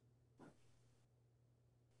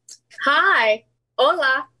Hi,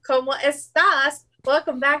 hola, ¿cómo estás?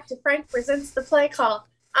 Welcome back to Frank Presents the Play Call.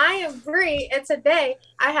 I am Bree, and today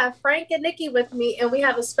I have Frank and Nikki with me, and we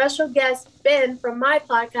have a special guest, Ben, from my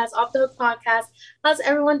podcast, Off the Hook Podcast. How's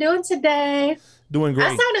everyone doing today? Doing I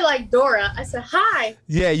great. sounded like Dora. I said, hi.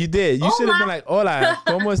 Yeah, you did. You should have been Hola. like, hola,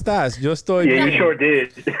 ¿cómo estás? Yo estoy Yeah, you bien. sure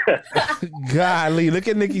did. Golly, look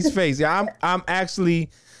at Nikki's face. Yeah, I'm actually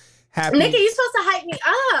happy. Nikki, you're supposed to hype me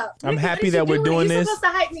up. I'm Nikki, happy that we're doing You're this. supposed to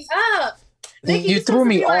hype me up. Nikki, You you're threw supposed to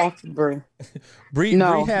me be like, off, bro. Bree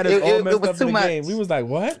had us all messed up in the game. We was like,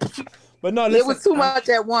 what? But no, listen, It was too much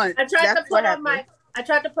at once. I tried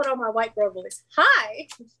to put on my white girl voice. Hi.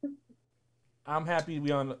 I'm happy we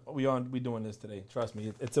doing this today. Trust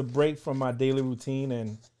me, it's a break from my daily routine,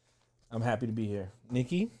 and I'm happy to be here.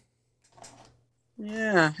 Nikki,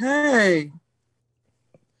 Yeah. Hey.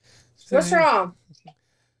 What's wrong?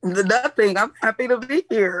 Nothing. I'm happy to be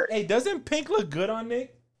here. hey, doesn't pink look good on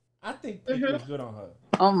Nick? I think pink looks good on her.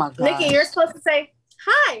 Oh my God. Nikki, you're supposed to say,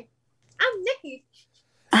 hi, I'm Nikki.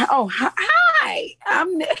 Oh, hi.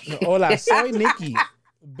 I'm Nikki. Hola, soy Nikki.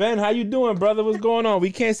 Ben, how you doing, brother? What's going on?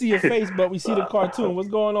 We can't see your face, but we see the cartoon. What's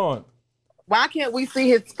going on? Why can't we see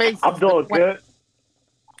his face? I'm doing good.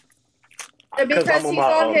 Because I'm he's on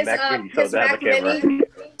on my his Mac Mini, so his I don't have Mac a camera. Mini.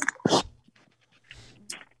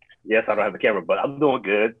 Yes, I don't have a camera, but I'm doing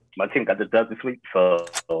good. My team got the dub this week, so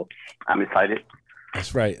I'm excited.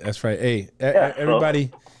 That's right. Hey, Yeah,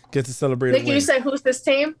 everybody gets to celebrate a Nikki, win. you say who's this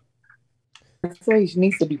team? He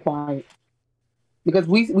needs to be quiet because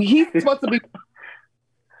he's supposed to be.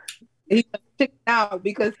 He's kicked out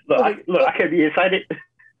because I can't be excited.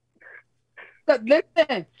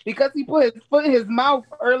 listen, because he put his foot in his mouth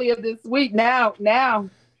earlier this week. Now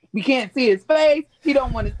we can't see his face. He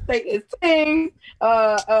don't want to say his team.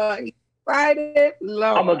 He's excited.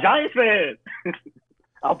 Lord. I'm a Giants fan.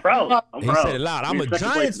 I'm proud. He said it loud. I'm a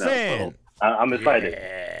Giants fan. So I'm excited.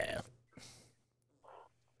 Yeah.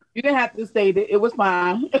 You didn't have to say that. It was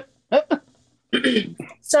fine.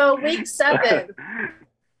 So week 7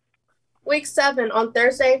 on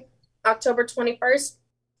Thursday, October 21st,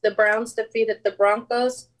 the Browns defeated the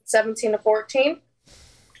Broncos 17-14.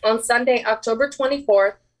 On Sunday, October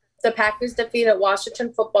 24th, the Packers defeated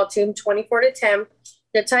Washington football team 24-10.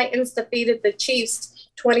 The Titans defeated the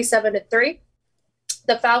Chiefs 27-3.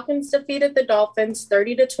 The Falcons defeated the Dolphins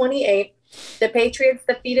 30-28. The Patriots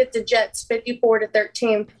defeated the Jets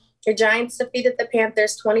 54-13. The Giants defeated the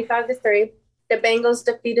Panthers 25-3. The Bengals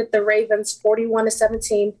defeated the Ravens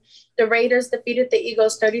 41-17. The Raiders defeated the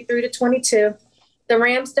Eagles 33-22. The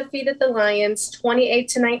Rams defeated the Lions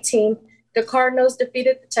 28-19. The Cardinals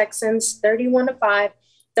defeated the Texans 31-5.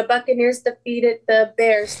 The Buccaneers defeated the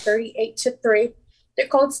Bears 38-3. The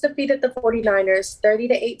Colts defeated the 49ers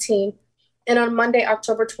 30-18. And on Monday,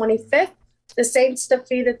 October 25th, the Saints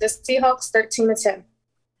defeated the Seahawks 13-10.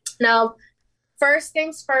 Now, first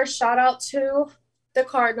things first, shout out to the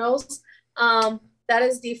Cardinals. That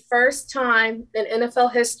is the first time in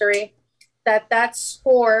NFL history that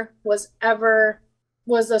score was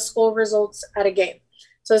the score results at a game.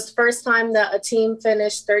 So it's the first time that a team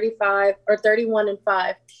finished 35 or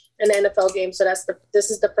 31-5 in an NFL game. So this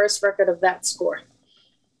is the first record of that score.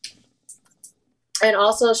 And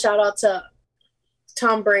also shout out to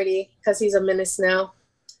Tom Brady because he's a menace now.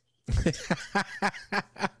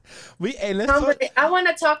 I want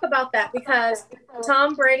to talk about that because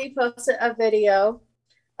Tom Brady posted a video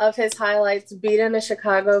of his highlights beating the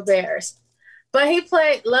Chicago Bears. But he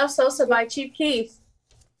played Love Sosa by Chief Keef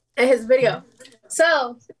in his video.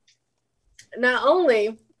 So not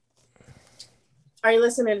only are you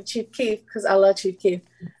listening to Chief Keef, because I love Chief Keef,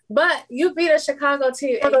 but you beat a Chicago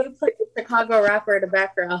team and you put a Chicago rapper in the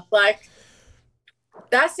background. Like,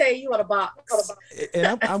 that's saying you want a box.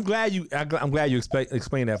 And I'm glad you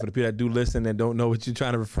explained that for the people that do listen and don't know what you're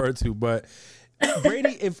trying to refer to. But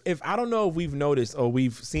Brady, if I don't know if we've noticed or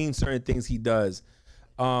we've seen certain things he does,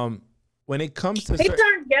 when it comes to he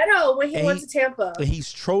turned ghetto when he went to Tampa.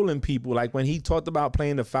 He's trolling people. Like when he talked about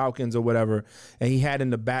playing the Falcons or whatever, and he had in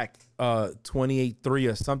the back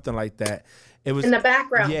 28-3 or something like that. It was in the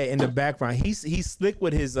background. Yeah, in the background. He's slick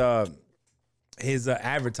with his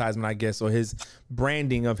advertisement, I guess, or his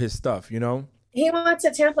branding of his stuff, you know? He went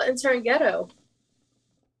to Tampa and turned ghetto.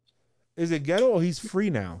 Is it ghetto or he's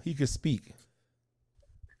free now? He could speak.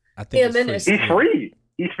 I think he's free.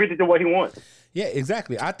 He's free to do what he wants. Yeah,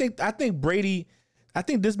 exactly. I think Brady, I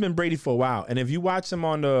think this has been Brady for a while. And if you watch him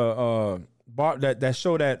on the that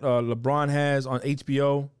show that LeBron has on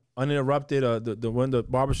HBO, Uninterrupted, the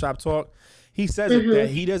barbershop talk, he says it, that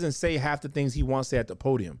he doesn't say half the things he wants to say at the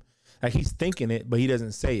podium. Like he's thinking it, but he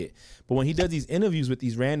doesn't say it. But when he does these interviews with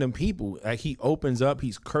these random people, like he opens up,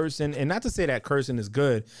 he's cursing. And not to say that cursing is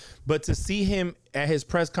good, but to see him at his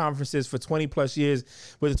press conferences for 20 plus years,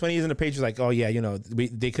 with the 20 years in the Patriots, like, oh yeah, you know,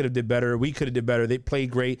 they could have did better. We could have did better. They played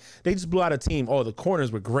great. They just blew out a team. Oh, the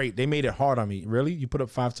corners were great. They made it hard on me. Really? You put up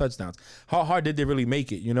 5 touchdowns. How hard did they really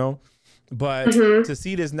make it, you know? But to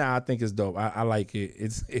see this now, I think is dope. I like it.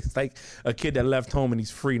 It's like a kid that left home and he's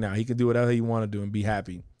free now. He can do whatever he want to do and be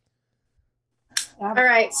happy. All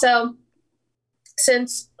right. So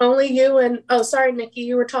since only you and sorry, Nikki,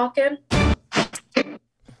 you were talking. I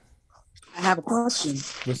have a question.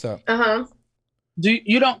 What's up?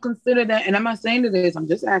 You don't consider that, and I'm not saying it is, I'm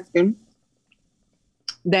just asking,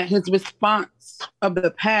 that his response of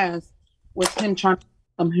the past was him trying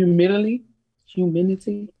humility. He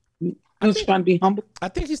was trying to be humble. I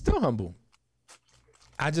think he's still humble.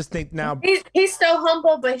 I just think now he's still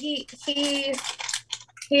humble, but he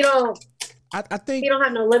don't. I think he don't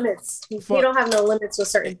have no limits. He don't have no limits with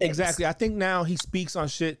certain things. Exactly. I think now he speaks on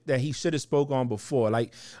shit that he should have spoke on before.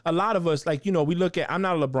 Like a lot of us, like, you know, we look at, I'm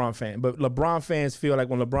not a LeBron fan, but LeBron fans feel like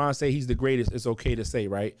when LeBron say he's the greatest, it's okay to say,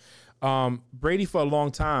 right? Brady for a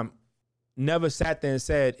long time never sat there and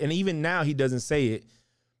said, and even now he doesn't say it.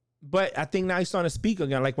 But I think now he's starting to speak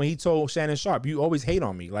again. Like when he told Shannon Sharp, you always hate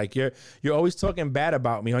on me. Like you're always talking bad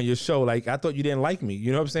about me on your show. Like I thought you didn't like me.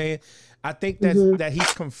 You know what I'm saying? I think that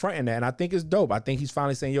he's confronting that, and I think it's dope. I think he's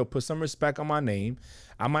finally saying, yo, put some respect on my name.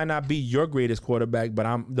 I might not be your greatest quarterback, but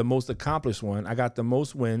I'm the most accomplished one. I got the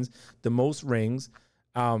most wins, the most rings.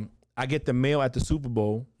 I get the mail at the Super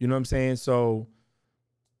Bowl. You know what I'm saying? So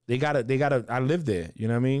they gotta I live there. You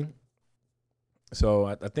know what I mean? So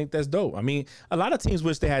I think that's dope. I mean, a lot of teams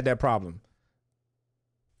wish they had that problem.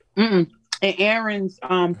 And Aaron's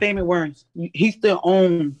famous words, he still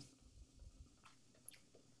owns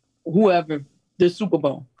whoever the Super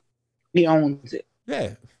Bowl. He owns it.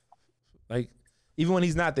 Yeah. Like even when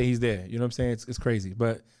he's not there, he's there. You know what I'm saying? It's crazy.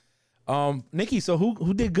 But Nikki, so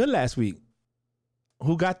who did good last week?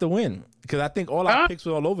 Who got the win? Because I think all our picks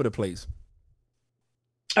were all over the place.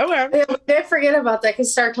 Okay. Yeah, they forget about that because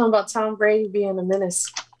start talking about Tom Brady being a menace.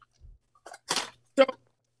 So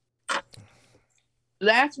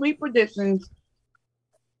last week predictions,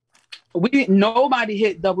 nobody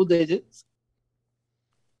hit double digits.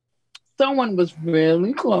 Someone was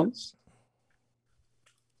really close.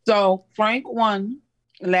 So Frank won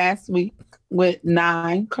last week with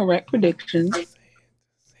 9 correct predictions.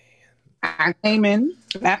 I came in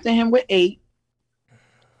after him with 8.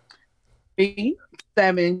 3,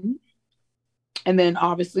 7, and then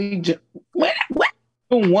obviously what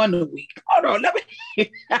won a week. Hold on, let me.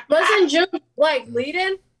 Wasn't June like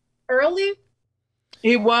leading early?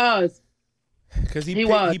 He was because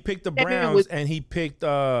he picked the Browns and he picked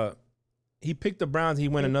the Browns. He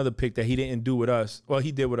went another pick that he didn't do with us. Well,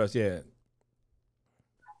 he did with us, yeah.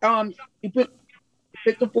 He picked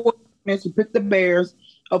the 49ers. He picked the Bears.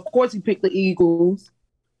 Of course, he picked the Eagles,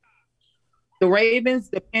 the Ravens,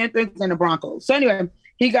 the Panthers, and the Broncos. So anyway,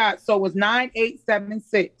 it was 9, 8, 7,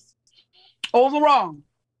 6 overall.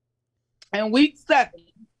 And week 7,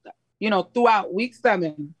 throughout week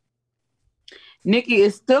 7, Nikki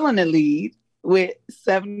is still in the lead with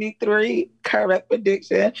 73 correct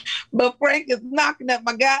prediction, but Frank is knocking at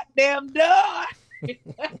my goddamn door.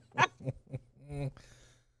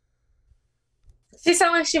 She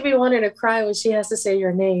sounds like she'd be wanting to cry when she has to say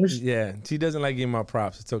your name. Yeah, she doesn't like giving my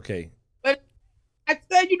props. It's okay. But I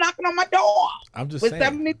said you're knocking on my door. I'm just with saying.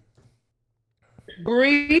 70,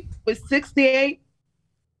 Bree with 68.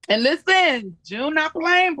 And listen, June not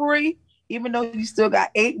playing, Bree, even though you still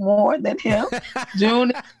got 8 more than him.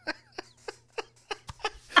 June.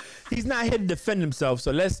 He's not here to defend himself,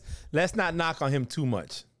 so let's not knock on him too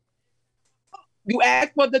much. You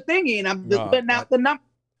asked for the thingy, and I'm just putting out the number.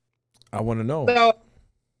 I want to know. So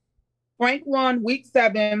Frank won week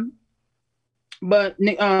 7, but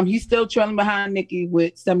he's still trailing behind Nikki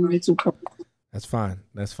with 72. That's fine.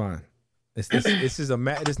 It's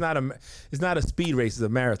not a speed race. It's a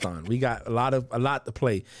marathon. We got a lot to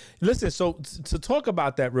play. Listen, so to talk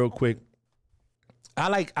about that real quick,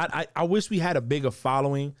 I wish we had a bigger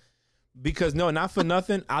following. Because not for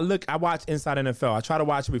nothing, I watch Inside NFL. I try to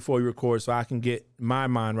watch it before we record so I can get my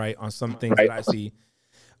mind right on some things that I see.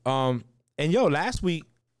 And last week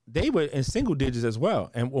they were in single digits as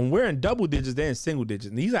well. And when we're in double digits, they're in single digits.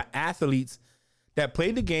 And these are athletes that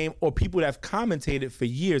played the game or people that have commentated for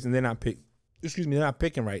years and they're not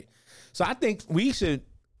picking right. So I think we should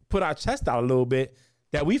put our chest out a little bit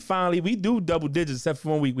that we do double digits, except for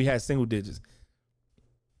 1 week we had single digits.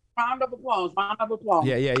 Round of applause.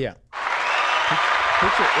 Yeah.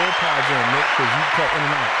 Put your AirPods in, Nick, because you cut in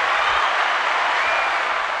and out.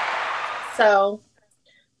 So,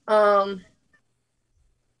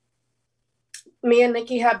 me and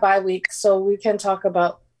Nikki have bye week, so we can talk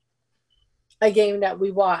about a game that we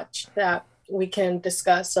watched that we can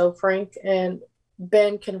discuss. So Frank and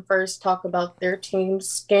Ben can first talk about their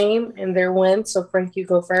team's game and their win. So Frank, you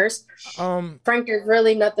go first. Frank, there's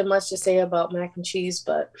really nothing much to say about mac and cheese,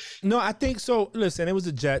 but no, I think so. Listen, it was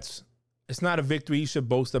the Jets. It's not a victory you should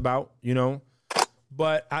boast about, you know.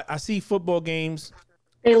 But I see football games.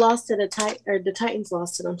 They lost to the Titans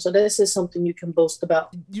lost to them, so this is something you can boast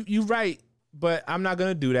about. You're right, but I'm not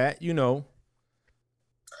gonna do that. You know,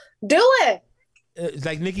 do it.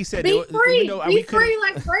 Like Nikki said, be free. Be free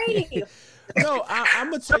like Brady. No,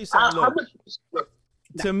 I'm gonna tell you something. Look,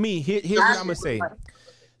 to me, here's what I'm gonna say.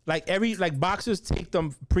 Like boxers take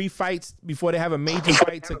them pre-fights before they have a major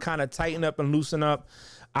fight to kind of tighten up and loosen up.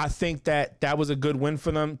 I think that was a good win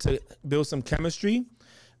for them to build some chemistry.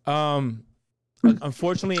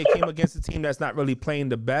 Unfortunately, it came against a team that's not really playing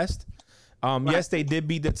the best. Yes, they did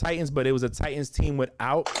beat the Titans, but it was a Titans team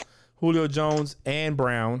without Julio Jones and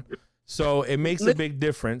Brown. So it makes a big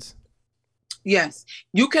difference. Yes.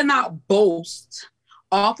 You cannot boast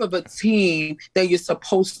off of a team that you're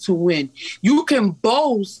supposed to win. You can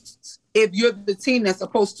boast if you're the team that's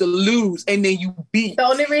supposed to lose and then you beat. The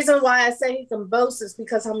only reason why I say he can boast is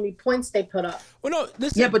because how many points they put up. Well, no,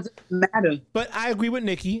 listen. Yeah, but it doesn't matter. But I agree with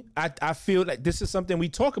Nikki. I feel like this is something we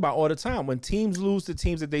talk about all the time. When teams lose to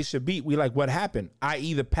teams that they should beat, we like, what happened?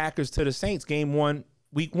 I.e. the Packers to the Saints, game 1,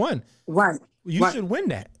 week 1. Right. You should win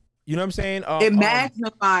that. You know what I'm saying? It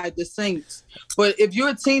magnified the Saints. But if you're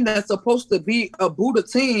a team that's supposed to be a Buddha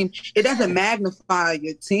team, it doesn't magnify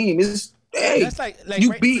your team. It's, hey, that's like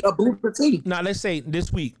you beat a Buddha team. Now, let's say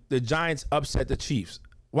this week, the Giants upset the Chiefs.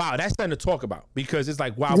 Wow, that's nothing to talk about because it's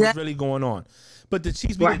like, wow, what's really going on? But the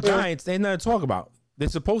Chiefs beat the Giants, they ain't nothing to talk about. They're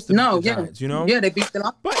supposed to beat the Giants, you know? Yeah, they beat them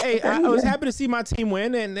up. But, hey, I was happy to see my team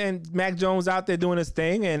win and Mac Jones out there doing his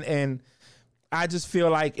thing and I just feel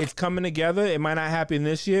like it's coming together. It might not happen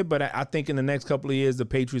this year, but I think in the next couple of years, the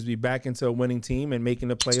Patriots be back into a winning team and making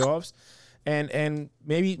the playoffs, and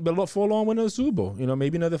maybe for a long win of the Super Bowl. You know,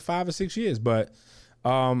 maybe another 5 or 6 years. But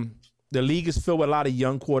the league is filled with a lot of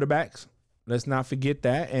young quarterbacks. Let's not forget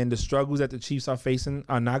that. And the struggles that the Chiefs are facing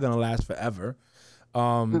are not going to last forever.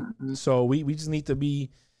 So we just need to be,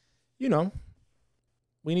 you know,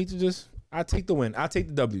 we need to just. I take the win. I take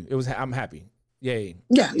the W. I'm happy. Yay.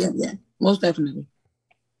 Yeah. Most definitely.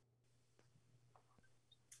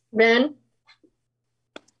 Ben?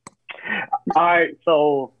 All right,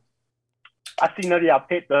 so I see none of y'all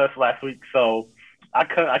picked us last week, so I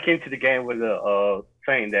came to the game with a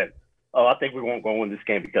saying that, I think we won't go win this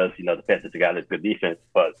game because, you know, the Panthers got a good defense,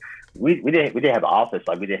 but we didn't have an offense.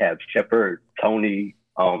 Like, we didn't have Shepard, Tony,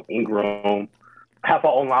 Ingram. Half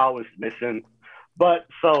our own line was missing. But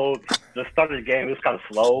so the start of the game, it was kind of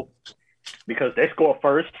slow because they scored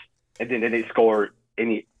first, and then they scored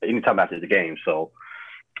any time after the game. So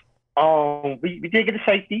we did get a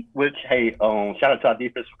safety, which, hey, shout out to our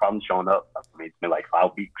defense for probably showing up. I mean, it's been like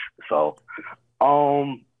 5 weeks. So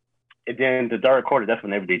and then the third quarter, that's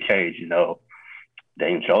when everything changed, you know.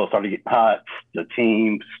 Dame Jones started getting hot. The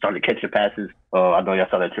team started catching passes. I know y'all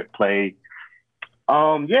saw that trick play.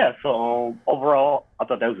 So overall, I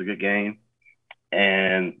thought that was a good game.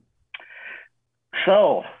 And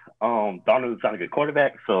so Darnold's not a good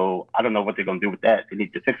quarterback, so I don't know what they're going to do with that. They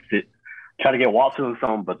need to fix it. Try to get Watson or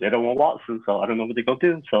something, but they don't want Watson, so I don't know what they're going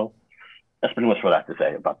to do. So that's pretty much what I have to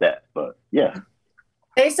say about that. But, yeah.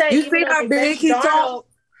 They say you see how big he talked?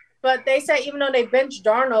 But they say even though they benched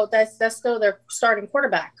Darnold, that's still their starting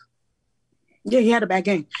quarterback. Yeah, he had a bad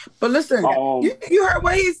game. But listen, you heard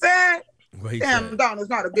what he said? Damn, Darnold's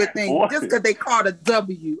not a good thing. Just because they called a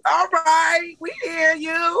W. All right, we hear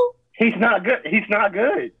you. He's not good. He's not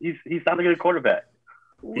good. He's not a good quarterback.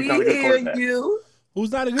 We hear you.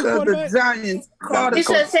 Who's not a good quarterback? The Giants called He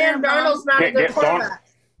said Sam Darnold's not a good quarterback.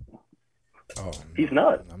 Oh, he's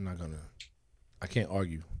not. I can't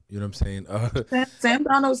argue. You know what I'm saying? Sam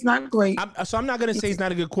Darnold's not great. I'm not going to say he's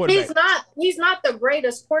not a good quarterback. He's not the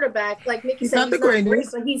greatest quarterback. Like Nikki said, he's not great,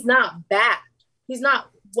 but he's not bad. He's not,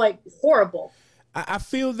 like, horrible. I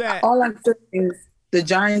feel that. All I'm saying is the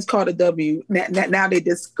Giants called a W. Now they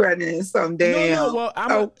discrediting some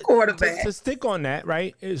damn quarterback. To stick on that,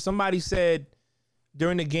 right? If somebody said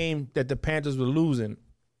during the game that the Panthers were losing,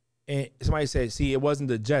 and somebody said, see, it wasn't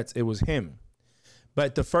the Jets, it was him.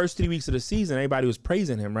 But the first 3 weeks of the season, everybody was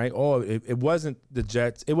praising him, right? Oh, it wasn't the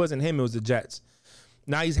Jets. It wasn't him. It was the Jets.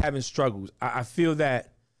 Now he's having struggles. I feel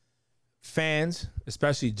that fans,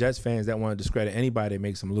 especially Jets fans that want to discredit anybody that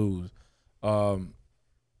makes them lose,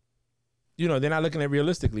 you know, they're not looking at it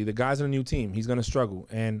realistically. The guy's on a new team. He's going to struggle.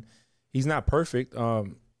 And He's not perfect.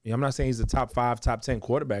 I'm not saying he's a top 5, top 10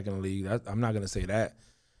 quarterback in the league. I'm not going to say that.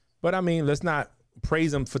 But, I mean, let's not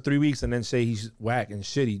praise him for 3 weeks and then say he's whack and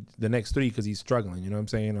shitty the next 3 because he's struggling. You know what I'm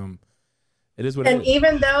saying? It is what it is. And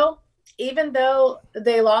even though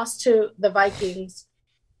they lost to the Vikings,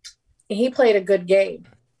 he played a good game.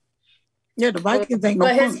 Yeah, the Vikings ain't no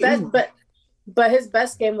fun. But his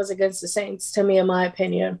best game was against the Saints, to me, in my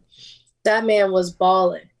opinion. That man was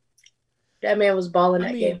balling. That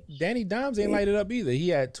game. Danny Dimes ain't light it up either. He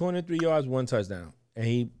had 23 yards, 1 touchdown, and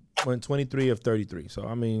he went 23 of 33. So,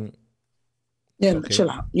 I mean, yeah, okay. Chill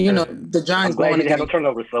out. You know, the Giants. I'm glad he didn't have no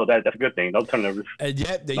turnovers, so that's a good thing. No turnovers.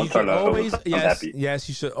 You should always, yes,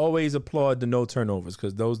 you should always applaud the no turnovers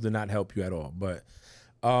because those do not help you at all. But,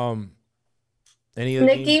 any other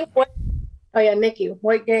Nikki, Nikki,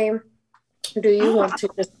 what game do you want to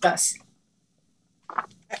discuss?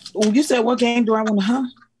 You said what game do I want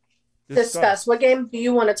to discuss? What game do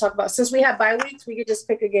you want to talk about? Since we have bye weeks, we could just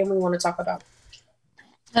pick a game we want to talk about.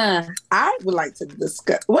 I would like to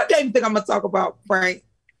discuss. What game do you think I'm going to talk about, Frank?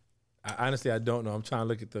 Honestly, I don't know. I'm trying to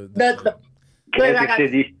look at the Kansas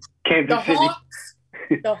City. Hawks.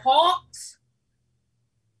 The Hawks.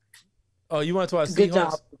 Oh, you want to talk about Good Seahawks?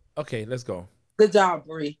 job. Okay, let's go. Good job,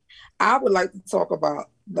 Bree. I would like to talk about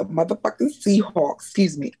the motherfucking Seahawks.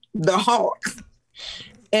 The Hawks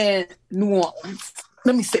and New Orleans.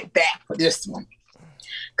 Let me sit back for this one.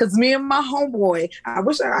 Because me and my homeboy, I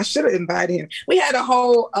wish I should have invited him. We had a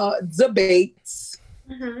whole debate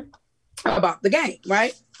about the game,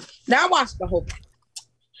 right? Now I watched the whole game.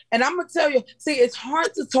 And I'm going to tell you, see, it's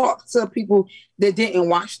hard to talk to people that didn't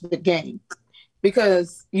watch the game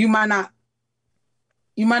because you might not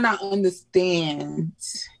understand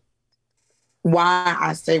why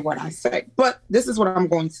I say what I say. But this is what I'm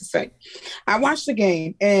going to say. I watched the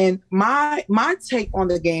game, and my take on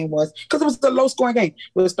the game was, because it was a low-scoring game.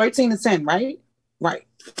 It was 13-10, right? Right.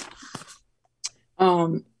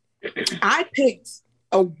 I picked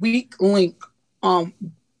a weak link on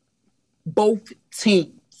both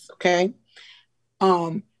teams, okay?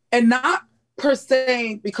 And not per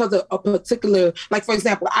se because of a particular, like, for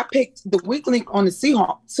example, I picked the weak link on the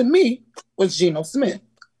Seahawks. To me, was Geno Smith.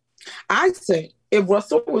 I said if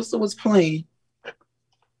Russell Wilson was playing,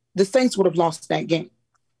 the Saints would have lost that game.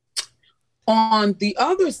 On the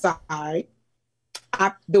other side,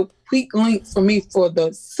 the weak link for me for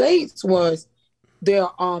the Saints was their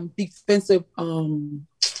defensive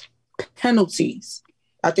penalties.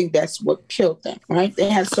 I think that's what killed them, right?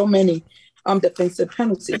 They had so many defensive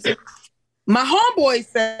penalties. My homeboy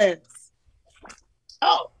says,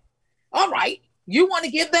 oh, all right. You want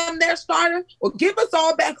to give them their starter? Well, give us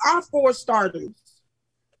all back our 4 starters.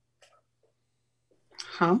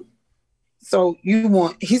 Huh? So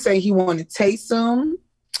he said he wanted Taysom.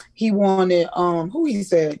 He wanted, who he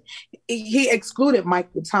said? He excluded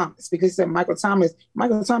Michael Thomas because he said Michael Thomas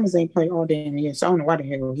ain't played all day in the year. So I don't know why the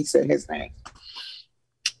hell he said his name.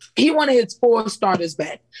 He wanted his 4 starters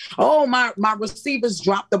back. Oh, my receivers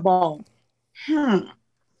dropped the ball.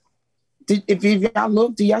 If y'all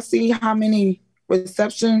look, do y'all see how many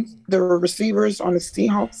receptions the receivers on the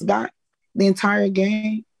Seahawks got the entire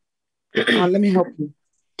game? Let me help you.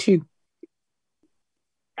 2.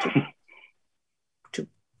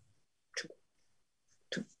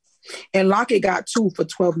 And Lockett got 2 for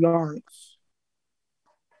 12 yards.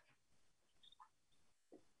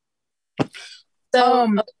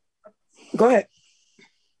 So go ahead.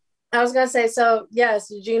 I was going to say, so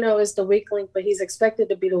yes, Geno is the weak link, but he's expected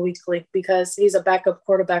to be the weak link because he's a backup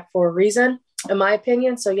quarterback for a reason, in my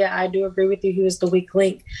opinion. So yeah, I do agree with you. He was the weak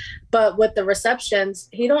link. But with the receptions,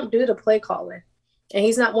 he don't do the play calling. And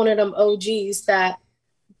he's not one of them OGs that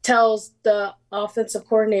tells the offensive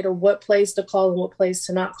coordinator what plays to call and what plays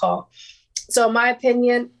to not call. So in my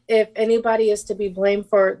opinion, if anybody is to be blamed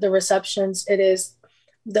for the receptions, it is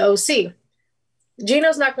the OC.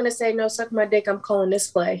 Geno's not going to say, no, suck my dick, I'm calling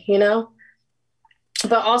this play, you know?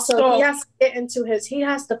 But also he has to get into he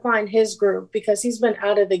has to find his groove because he's been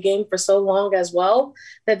out of the game for so long as well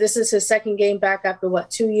that this is his second game back after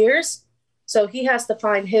 2 years. So he has to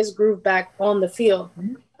find his groove back on the field.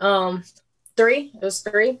 3, it was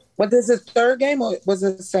 3. Was this his 3rd game or was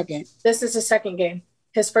it the 2nd? This is his 2nd game.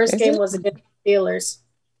 His first game was against the Steelers.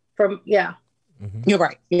 You're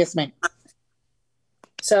right. Yes, ma'am.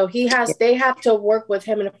 So they have to work with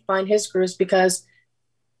him and find his grooves because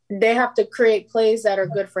they have to create plays that are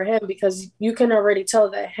good for him because you can already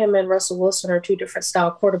tell that him and Russell Wilson are 2 different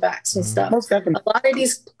style quarterbacks and stuff. Most definitely.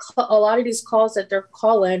 A lot of these calls that they're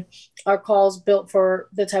calling are calls built for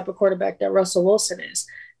the type of quarterback that Russell Wilson is,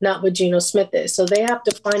 not what Geno Smith is. So they have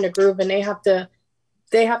to find a groove and they have to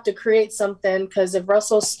they have to create something, because if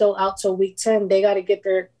Russell's still out till week 10, they got to get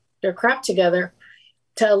their crap together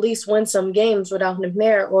to at least win some games without him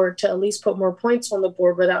there, or to at least put more points on the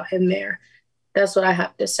board without him there. That's what I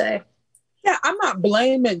have to say. Yeah, I'm not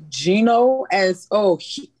blaming Gino as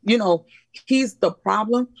he's the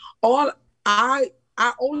problem. All I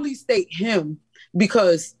only state him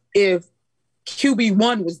because if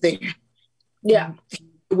QB1 was there, yeah,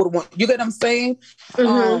 it would have won. You get what I'm saying?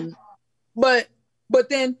 Mm-hmm. But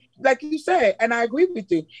then, like you said, and I agree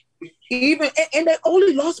with you. Even and they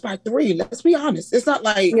only lost by 3. Let's be honest. It's not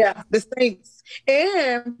like the Saints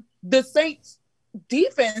and the Saints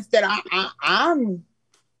defense that I'm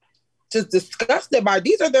just disgusted by.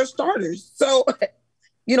 These are their starters, so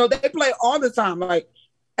they play all the time. Like,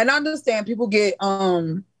 and I understand people get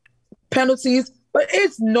penalties, but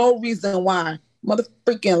it's no reason why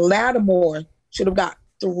motherfucking Lattimore should have got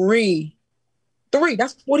 3.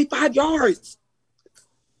 That's 45 yards.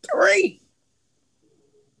 3.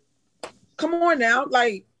 Come on now.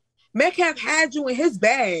 Like, Metcalf had you in his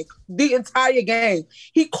bag the entire game.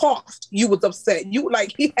 He coughed. You was upset.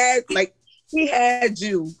 He had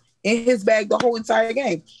you in his bag the whole entire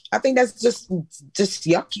game. I think that's just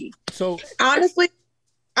yucky. So honestly,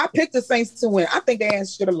 I picked the Saints to win. I think they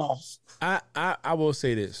should have lost. I will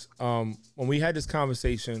say this. When we had this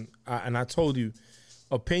conversation, and I told you,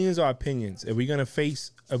 opinions are opinions. Are we gonna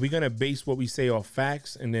base what we say off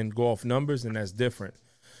facts and then go off numbers, and that's different.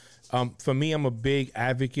 For me, I'm a big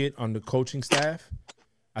advocate on the coaching staff.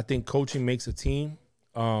 I think coaching makes a team.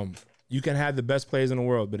 You can have the best players in the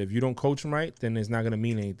world, but if you don't coach them right, then it's not going to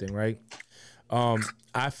mean anything, right?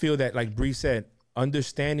 I feel that, like Bree said,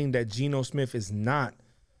 understanding that Geno Smith is not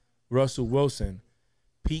Russell Wilson,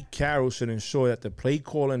 Pete Carroll should ensure that the play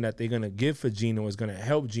calling that they're going to give for Geno is going to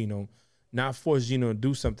help Geno, not force Geno to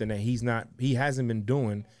do something that he hasn't been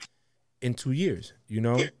doing in 2 years,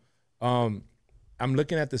 I'm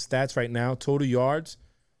looking at the stats right now. Total yards,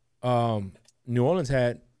 New Orleans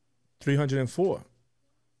had 304.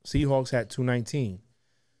 Seahawks had 219.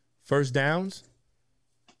 First downs,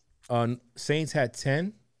 Saints had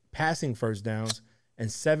 10 passing first downs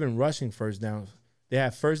and 7 rushing first downs. They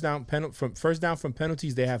have first down from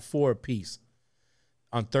penalties. They have 4 apiece.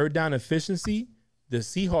 On third down efficiency, the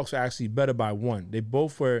Seahawks are actually better by 1. They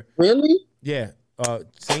both were really. Yeah,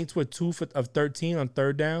 Saints were 2 of 13 on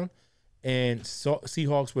third down. And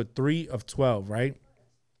Seahawks were 3 of 12, right?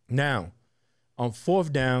 Now, on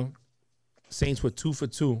fourth down, Saints were 2 for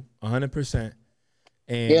 2, 100%.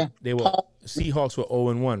 And Seahawks were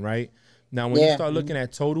 0-1, right? Now, when you start looking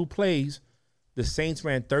at total plays, the Saints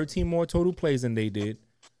ran 13 more total plays than they did.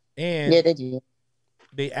 And they did.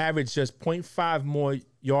 They averaged just 0.5 more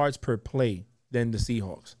yards per play than the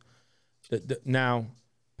Seahawks. Now,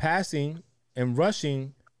 passing and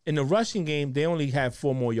rushing, in the rushing game, they only had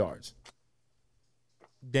 4 more yards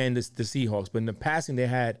than the Seahawks. But in the passing, they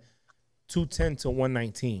had 210 to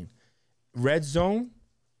 119. Red zone,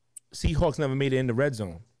 Seahawks never made it in the red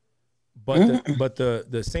zone. But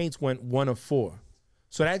the Saints went 1 of 4.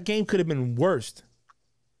 So that game could have been worse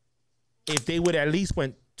if they would at least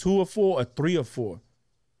went 2 of 4 or 3 of 4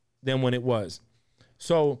 than when it was.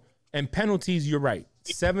 So, and penalties, you're right.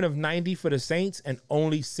 7 of 90 for the Saints and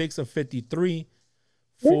only 6 of 53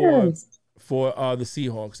 for the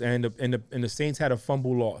Seahawks, and the Saints had a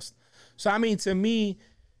fumble lost. So I mean, to me,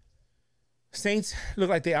 Saints look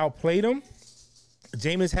like they outplayed them.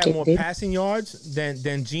 Jameis had more passing yards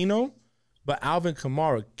than Geno, but Alvin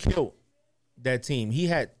Kamara killed that team. He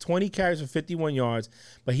had 20 carries for 51 yards,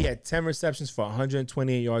 but he had 10 receptions for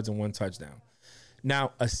 128 yards and 1 touchdown.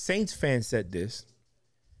 Now, a Saints fan said this.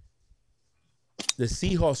 The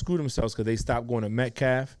Seahawks screwed themselves because they stopped going to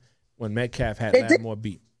Metcalf when Metcalf had Lattimore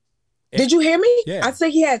beat. Did you hear me? Yeah. I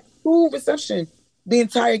said he had 2 receptions the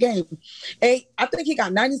entire game. And I think he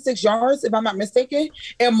got 96 yards, if I'm not mistaken.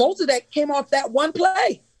 And most of that came off that one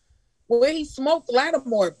play where he smoked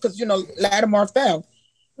Lattimore because, Lattimore fell.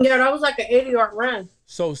 Yeah, that was like an 80-yard run.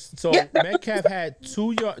 So Metcalf had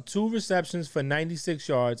 2 receptions for 96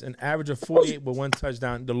 yards, an average of 48 with 1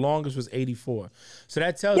 touchdown. The longest was 84. So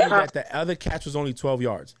that tells you that the other catch was only 12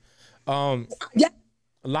 yards.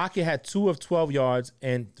 Lockett had 2 of 12 yards,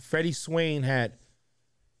 and Freddie Swain had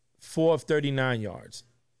 4 of 39 yards.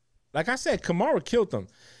 Like I said, Kamara killed them.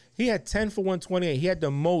 He had 10 for 128. He had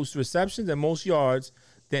the most receptions and most yards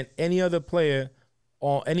than any other player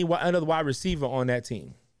or any other wide receiver on that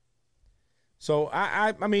team. So,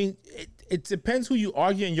 I mean, it depends who you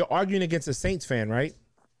arguing. You're arguing against a Saints fan, right?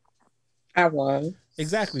 I was.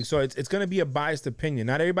 Exactly. So, it's going to be a biased opinion.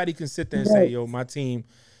 Not everybody can sit there and say, yo, my team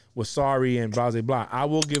was sorry and blah, blah, blah. I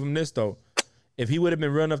will give them this, though. If he would have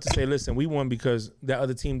been real enough to say, "Listen, we won because that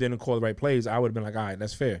other team didn't call the right plays," I would have been like, "All right,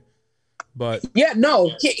 that's fair." But yeah,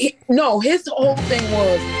 no, no. His whole thing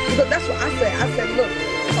was because that's what I said. I said, look,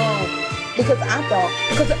 because I thought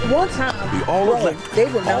because at one time they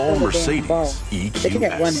were not all the Mercedes ball. They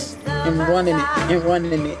kept running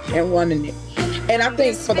it. And I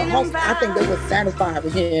think for the Hawks, I think they were satisfied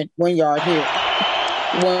with hitting 1 yard here.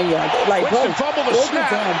 1 yard. Like, bro, fumble the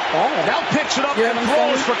snap. Now picks it up and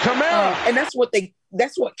throws for Kamara. And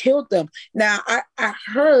that's what killed them. Now, I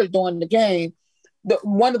heard during the game,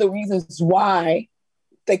 one of the reasons why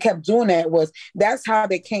they kept doing that was that's how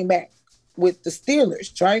they came back with the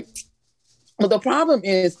Steelers, right? But the problem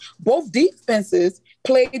is both defenses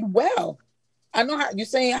played well. I know how you're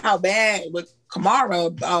saying how bad with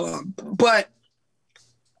Kamara, but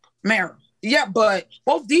Mara. Yeah, but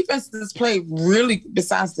both defenses played really.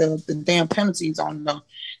 Besides the damn penalties on the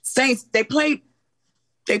Saints, they played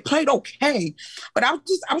okay. But I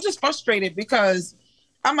was just frustrated because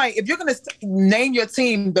I'm like, if you're gonna name your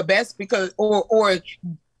team the best because or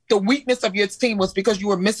the weakness of your team was because you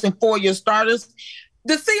were missing 4 of your starters,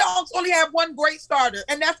 the Seahawks only have one great starter,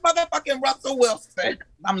 and that's motherfucking Russell Wilson.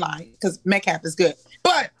 I'm lying because Metcalf is good,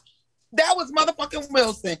 but. That was motherfucking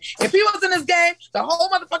Wilson. If he was in this game, the whole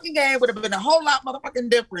motherfucking game would have been a whole lot motherfucking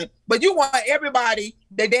different. But you want everybody,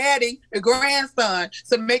 the daddy, the grandson,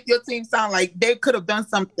 to make your team sound like they could have done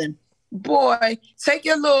something. Boy, take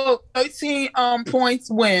your little 13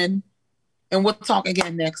 points win, and we'll talk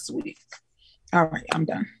again next week. All right, I'm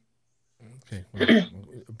done. Okay. Well,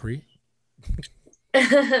 Bree?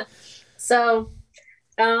 So,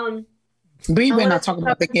 Bree, we're not talking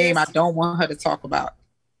about the game I don't want her to talk about.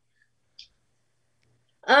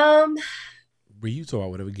 Bree, you talk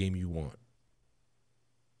about whatever game you want.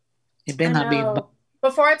 It better not be.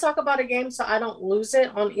 Before I talk about a game, so I don't lose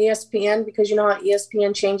it on ESPN, because you know how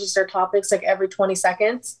ESPN changes their topics like every 20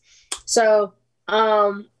 seconds. So,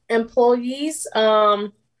 employees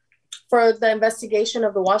for the investigation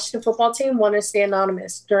of the Washington football team want to stay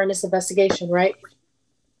anonymous during this investigation, right?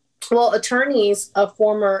 Well, attorneys of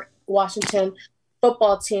former Washington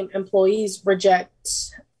football team employees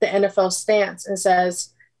reject the NFL stance and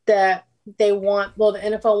says that the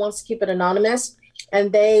NFL wants to keep it anonymous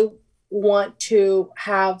and they want to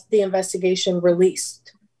have the investigation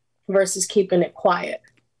released versus keeping it quiet.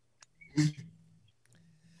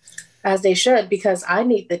 As they should, because I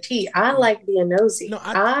need the tea. I like being nosy. No,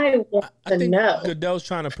 I want to know. Goodell's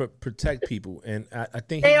trying to protect people, and I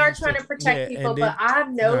think they are trying to protect people, but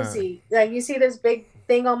I'm nosy. Like, you see this big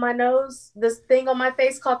thing on my nose, this thing on my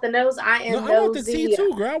face called the nose. I am nosy. I want the tea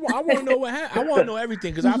too, girl. I want to know what happened. I want to know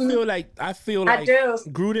everything because I feel like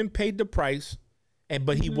Gruden paid the price,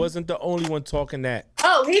 but he wasn't the only one talking that.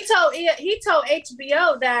 Oh, he told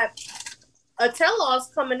HBO that a tell-all's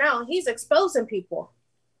coming out. He's exposing people.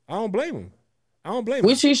 I don't blame him.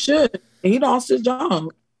 Which he should. He lost his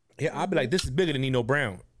job. Yeah, I'd be like, this is bigger than Nino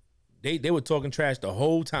Brown. They were talking trash the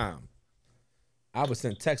whole time. I would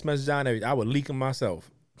send text messages out and everything. I would leak them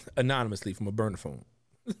myself anonymously from a burner phone.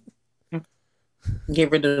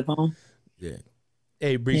 Get rid of the phone. Yeah.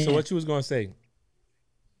 Hey, Bree, so what you was going to say?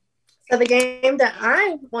 So the game that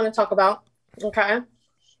I want to talk about, okay,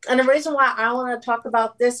 and the reason why I want to talk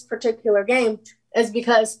about this particular game is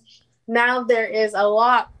because now there is a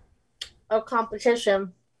lot of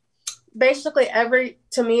competition. Basically, every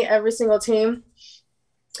single team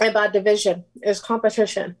and by division is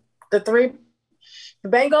competition. The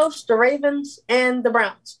Bengals, the Ravens, and the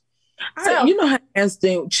Browns. So, you know how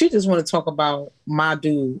instant she just want to talk about my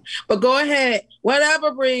dude. But go ahead.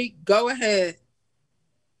 Whatever, Bree. Go ahead.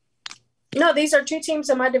 No, these are two teams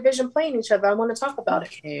in my division playing each other. I want to talk about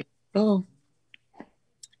it. Oh.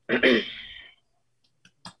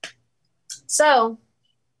 So,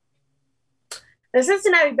 the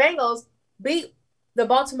Cincinnati Bengals beat the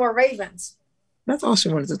Baltimore Ravens. That's all she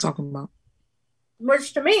wanted to talk about.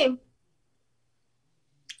 Which, to me,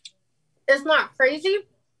 is not crazy,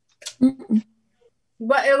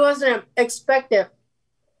 but it wasn't expected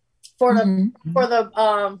for the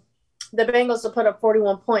Bengals to put up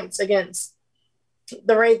 41 points against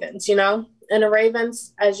the Ravens, you know? And the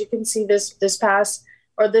Ravens, as you can see this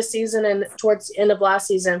season and towards the end of last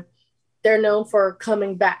season, they're known for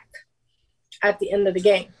coming back at the end of the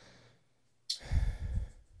game.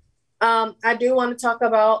 I do want to talk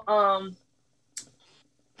about hold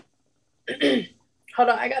on,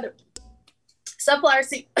 I got it. Sunflower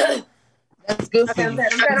seed. That's good. Okay, I'm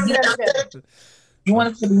good. You want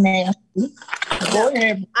it to be nasty? Go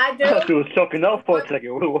ahead. I do. I thought you was choking up for a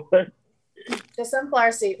second. What? The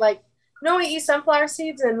sunflower seed. Like, you know when you eat sunflower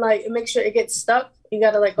seeds and like make sure it gets stuck? You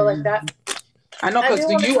gotta like go like that. I know because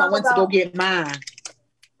for you, I went to go get mine.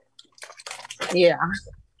 Yeah.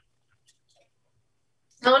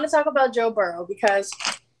 I want to talk about Joe Burrow because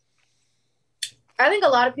I think a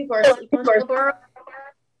lot of people are sleeping on Joe Burrow,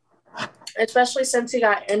 especially since he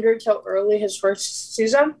got injured so early his first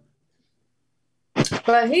season.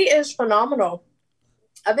 But he is phenomenal.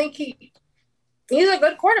 I think he's a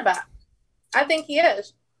good quarterback. I think he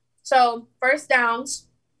is. So, first downs,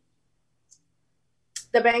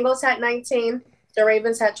 the Bengals had 19, the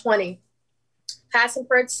Ravens had 20. Passing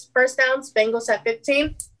first downs, Bengals had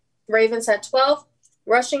 15, Ravens had 12.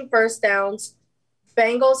 Rushing first downs,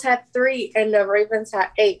 Bengals had 3 and the Ravens had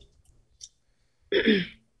 8.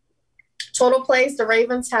 Total plays, the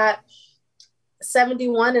Ravens had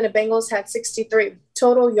 71 and the Bengals had 63.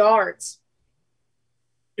 Total yards.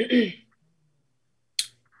 I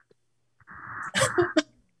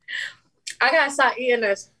gotta stop eating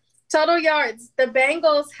this. Total yards. The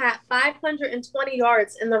Bengals had 520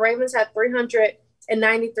 yards and the Ravens had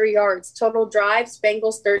 393 yards. Total drives,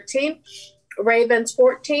 Bengals 13, Ravens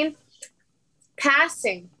 14.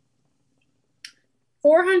 Passing,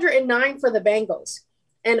 409 for the Bengals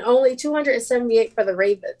and only 278 for the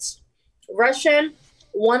Ravens. Rushing,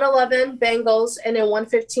 111 Bengals and then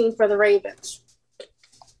 115 for the Ravens.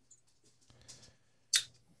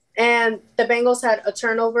 And the Bengals had a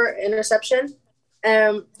turnover interception,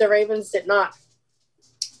 and the Ravens did not.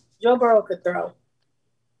 Joe Burrow could throw.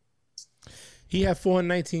 He had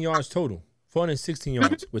 419 yards total, 416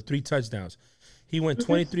 yards with 3 touchdowns. He went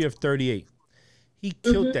 23 of 38. He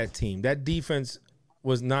killed that team. That defense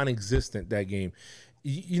was non-existent that game.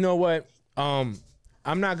 You know what? I'm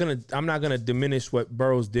not gonna diminish what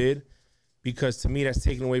Burrows did, because to me that's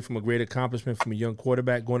taken away from a great accomplishment from a young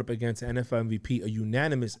quarterback going up against an NFL MVP, a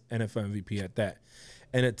unanimous NFL MVP at that,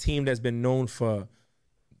 and a team that's been known for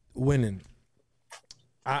winning.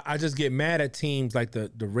 I just get mad at teams like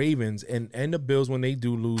the Ravens and the Bills when they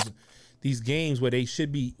do lose these games where they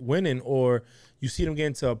should be winning, or you see them get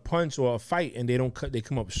into a punch or a fight and they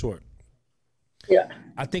come up short. Yeah.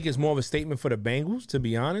 I think it's more of a statement for the Bengals, to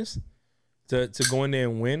be honest, to go in there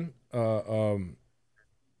and win.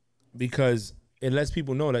 Because it lets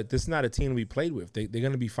people know that this is not a team we played with. They're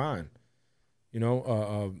going to be fine. You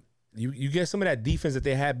know, you get some of that defense that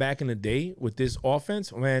they had back in the day with this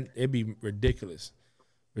offense, man, it'd be ridiculous.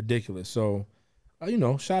 Ridiculous. So,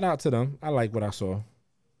 shout out to them. I like what I saw.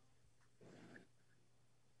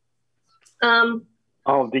 Do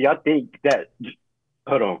y'all think that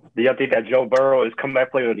Joe Burrow is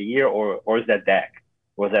comeback player of the year, or is that Dak?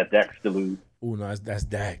 Or is that Dak's to lose? Oh no, that's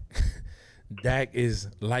Dak. Dak is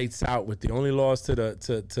lights out with the only loss to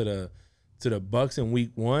the Bucks in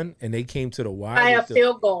week 1, and they came to the wire by a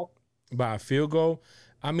field goal. By a field goal.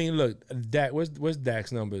 I mean, look, Dak. Where's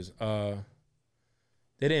Dak's numbers?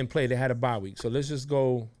 They didn't play. They had a bye week. So let's just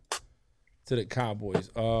go to the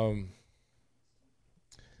Cowboys.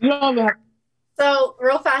 So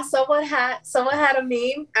real fast, someone had a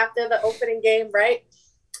meme after the opening game, right?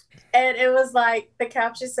 And it was like the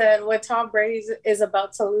caption said, "When Tom Brady is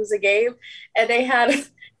about to lose a game," and they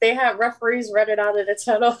had referees running out of the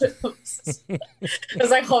tunnel. It was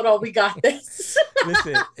like, "Hold on, we got this."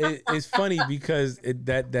 Listen, it's funny because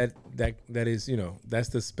that is, that's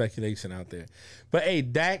the speculation out there. But hey,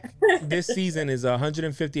 Dak this season is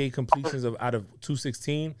 158 completions out of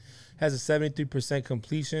 216, has a 73%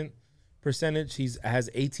 completion percentage. He has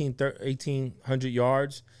 1,800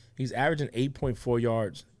 yards. He's averaging 8.4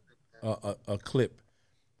 yards a clip,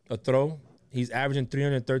 a throw. He's averaging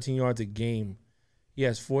 313 yards a game. He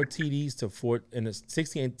has 4 TDs to 4 and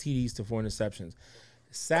 16 TDs to 4 interceptions.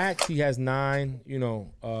 Sacks, he has 9.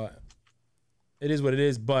 It is what it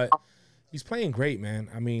is, but he's playing great, man.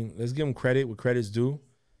 I mean, let's give him credit where credit's due.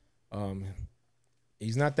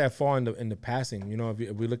 He's not that far in the passing.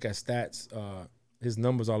 If we look at stats, his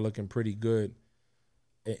numbers are looking pretty good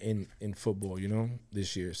in football,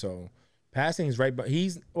 this year. So passing is right, but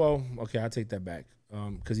I'll take that back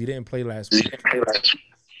because he didn't play last week.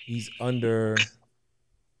 He's number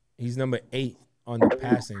 8 on the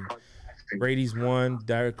passing. Brady's 1,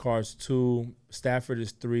 Derek Carr's 2, Stafford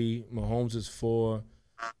is 3, Mahomes is 4,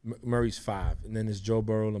 Murray's 5, and then it's Joe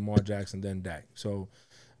Burrow, Lamar Jackson, then Dak. So,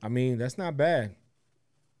 I mean, that's not bad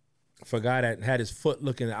for a guy that had his foot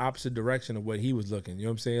looking the opposite direction of what he was looking. You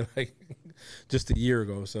know what I'm saying? Like just a year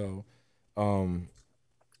ago. So,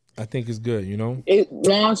 I think it's good.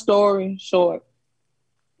 Long story short,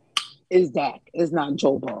 is Dak. It's not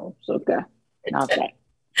Joe Burrow. So okay, not that.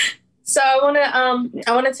 So I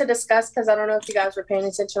wanted to discuss, because I don't know if you guys were paying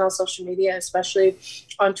attention on social media, especially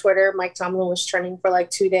on Twitter. Mike Tomlin was trending for like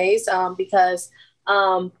 2 days because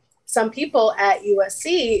some people at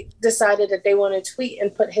USC decided that they want to tweet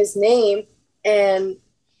and put his name in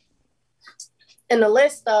the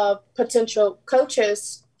list of potential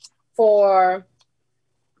coaches for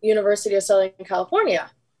University of Southern California.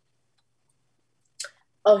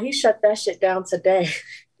 Oh, he shut that shit down today.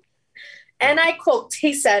 And I quote,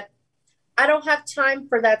 he said, "I don't have time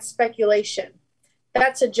for that speculation.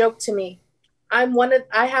 That's a joke to me. I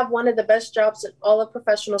have one of the best jobs in all of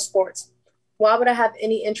professional sports. Why would I have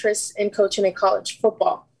any interest in coaching in college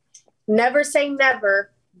football? Never say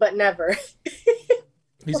never, but never."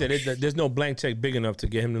 He said there's no blank check big enough to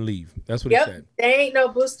get him to leave. That's what he said. There ain't no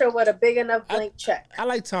booster with a big enough blank check. I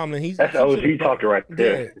like Tomlin. That's OG talking right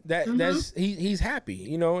there. That's he's happy,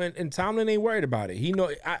 you know, and Tomlin ain't worried about it. He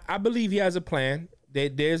know I believe he has a plan.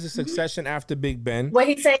 There's a succession after Big Ben. What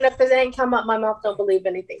he's saying, if it ain't come up my mouth, don't believe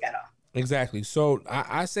anything at all. Exactly. So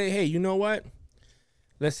I say, hey, you know what?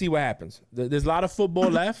 Let's see what happens. There's a lot of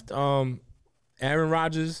football left. Aaron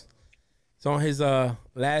Rodgers is on his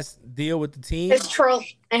last deal with the team. His troll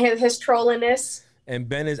and his trolliness. And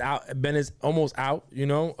Ben is out. Ben is almost out. You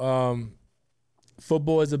know,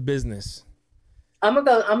 football is a business. I'm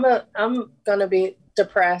gonna be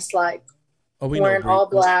depressed, like wearing all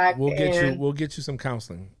black. We'll get you some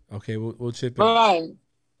counseling. Okay, we'll chip in. Right.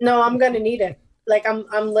 No, I'm gonna need it. Like I'm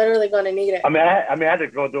literally gonna need it. I mean, I had to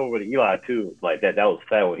go through it with Eli too. Like that was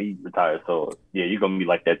sad when he retired. So yeah, you're gonna be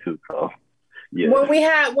like that too. So yeah. When we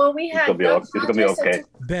had it's gonna be okay.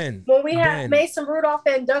 Ben. When we had Mason Rudolph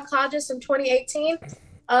and Doug Hodges in 2018,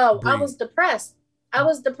 I was depressed. I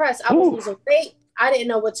was losing weight. I didn't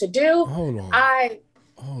know what to do. Hold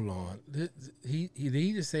on. Did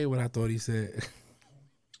he just say what I thought he said?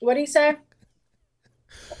 What did he say?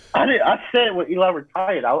 I said when Eli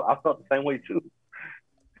retired, I felt the same way too.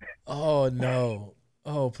 Oh no!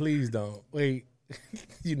 Oh please don't wait.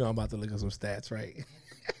 You know I'm about to look at some stats, right?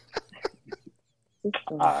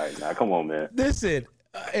 All right, now come on, man. Listen,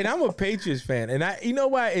 and I'm a Patriots fan, and you know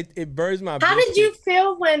why it burns my. How did you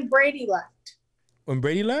feel when Brady left? When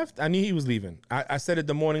Brady left, I knew he was leaving. I said it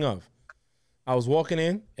the morning of. I was walking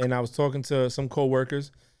in and I was talking to some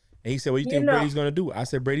coworkers, and he said, "What do you think Brady's gonna do?" I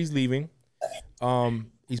said, "Brady's leaving.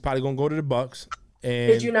 He's probably gonna go to the Bucks."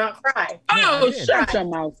 And did you not cry? Oh, shut your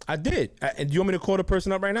mouth! I did. And do you want me to call the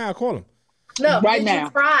person up right now? I'll call him. No, right now.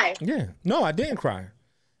 You cry? Yeah. No, I didn't cry.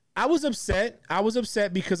 I was upset.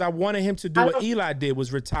 Because I wanted him to do what Eli did,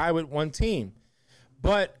 was retire with one team.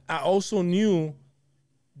 But I also knew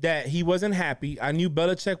that he wasn't happy. I knew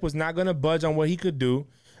Belichick was not going to budge on what he could do.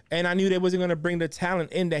 And I knew they wasn't going to bring the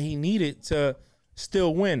talent in that he needed to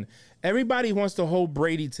still win. Everybody wants to hold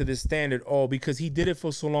Brady to this standard because he did it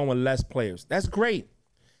for so long with less players. That's great.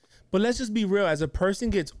 But let's just be real. As a person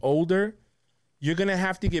gets older, you're going to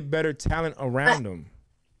have to get better talent around them.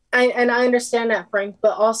 I understand that, Frank,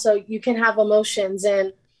 but also you can have emotions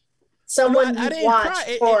and someone I didn't cry.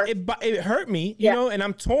 It hurt me, you know, and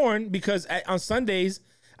I'm torn because on Sundays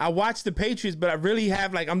I watch the Patriots, but I really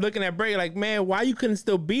have I'm looking at Brady like, man, why you couldn't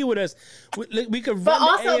still be with us? We could run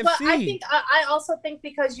the AFC. But I also think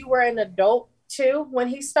because you were an adult too when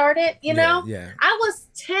he started, you know? Yeah. I was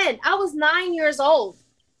 10. I was 9 years old.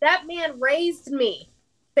 That man raised me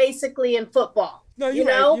basically in football. No,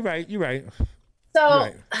 you're right.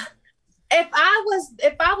 So if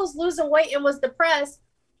I was losing weight and was depressed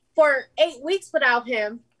for 8 weeks without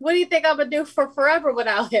him, what do you think I'm gonna do for forever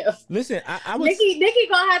without him? Listen, I was Nikki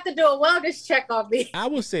gonna have to do a wellness check on me. I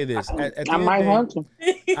will say this. I might want to.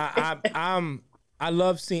 I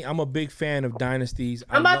love seeing. I'm a big fan of dynasties.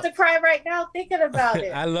 I'm about to cry right now thinking about it.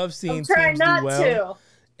 I love seeing I'm trying teams not do well.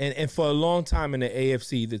 to. And for a long time in the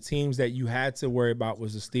AFC, the teams that you had to worry about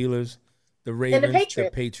was the Steelers, the Ravens, the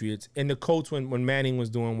Patriots, and the Colts when Manning was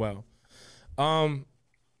doing well.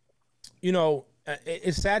 You know,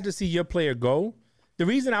 it's sad to see your player go. The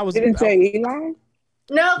reason I was didn't say Eli.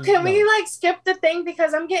 No, can we skip the thing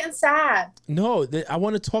because I'm getting sad. No, I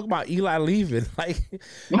want to talk about Eli leaving.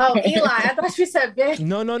 Oh, Eli! I thought you said Ben.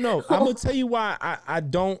 No. I'm gonna tell you why I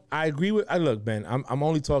don't. I agree with. Look, Ben. I'm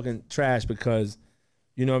only talking trash because,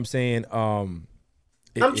 you know what I'm saying. I'm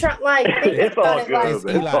trying it's all good. It's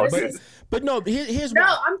Eli, but no. Here's no.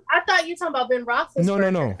 why. I thought you were talking about Ben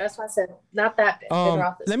Roethlisberger. No. That's why I said not that Ben. Ben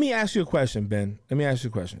Roethlisberger. Let me ask you a question, Ben.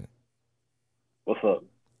 What's up?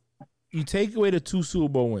 You take away the 2 Super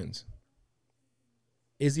Bowl wins.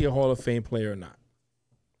 Is he a Hall of Fame player or not?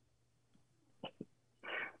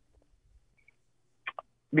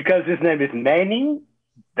 Because his name is Manning.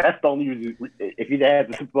 That's the only reason. If he had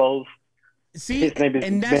the Super Bowls, see, his name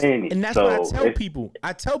is Manning. And that's what I tell people.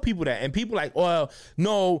 I tell people that, and people like, well,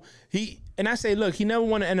 no, and I say, look, he never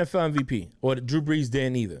won an NFL MVP, or Drew Brees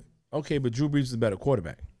didn't either. Okay, but Drew Brees is a better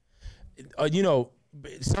quarterback. you know,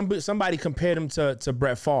 somebody compared him to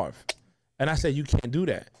Brett Favre, and I said you can't do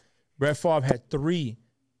that. Brett Favre had 3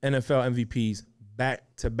 NFL MVPs back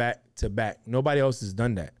to back to back. Nobody else has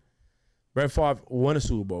done that. Brett Favre won a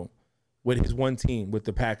Super Bowl with his one team with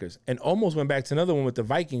the Packers, and almost went back to another one with the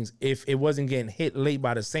Vikings if it wasn't getting hit late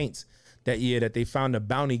by the Saints that year that they found the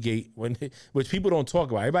Bounty Gate, which people don't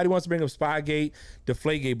talk about. Everybody wants to bring up Spygate,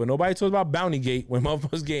 Deflategate, but nobody talks about Bounty Gate when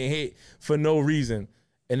motherfuckers getting hit for no reason,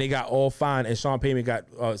 and they got all fined, and Sean Payton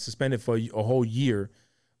got suspended for a whole year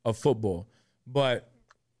of football. But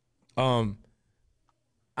I'm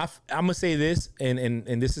gonna say this,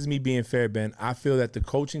 and this is me being fair, Ben. I feel that the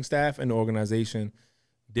coaching staff and the organization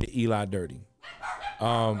did Eli dirty.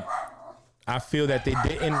 I feel that they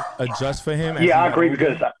didn't adjust for him. Yeah, I agree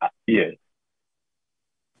because I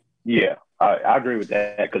agree with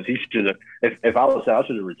that because he should have. If I was, I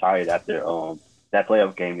should have retired after that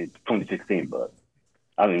playoff game in 2016. But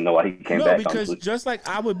I don't even know why he came back. No, because honestly. Just like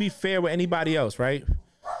I would be fair with anybody else, right?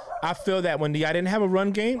 I feel that when y'all didn't have a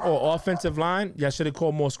run game or offensive line, y'all should have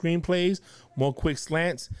called more screenplays, more quick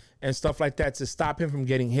slants, and stuff like that to stop him from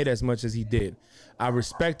getting hit as much as he did. I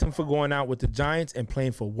respect him for going out with the Giants and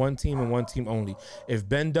playing for one team and one team only. If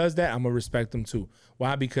Ben does that, I'm going to respect him too.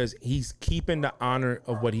 Why? Because he's keeping the honor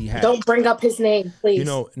of what he has. Don't bring up his name, please. You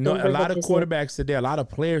know, a lot of quarterbacks today, a lot of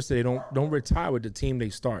players today don't retire with the team they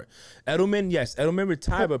start. Edelman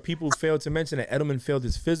retired, but people failed to mention that Edelman failed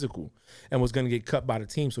his physical and was going to get cut by the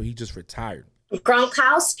team, so he just retired.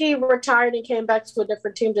 Gronkowski retired and came back to a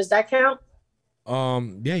different team. Does that count?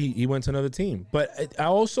 Yeah, he went to another team. But I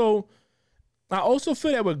also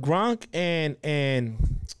feel that with Gronk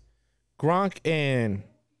and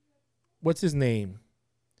what's his name?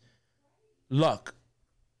 Luck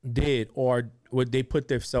did, or would they put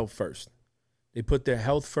their self first? They put their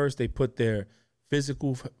health first. They put their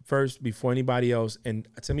physical first before anybody else. And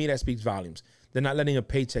to me, that speaks volumes. They're not letting a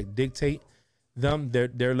paycheck dictate them.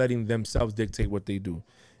 They're letting themselves dictate what they do.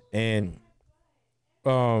 And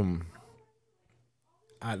I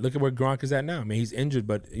look at where Gronk is at now. I mean, he's injured,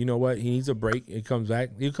 but you know what? He needs a break. He comes back.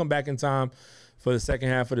 He'll come back in time for the second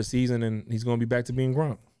half of the season, and he's going to be back to being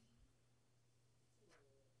Gronk.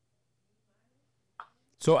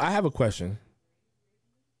 So I have a question.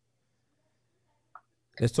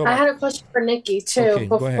 Let's talk. I had a question for Nikki too. Okay,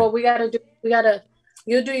 go ahead. But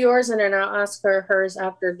you do yours, and then I'll ask her hers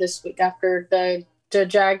after this week, after the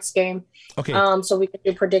Jags game. Okay. So we can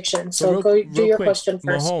do predictions. So real, go do your quick, question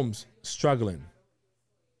first. Mahomes struggling.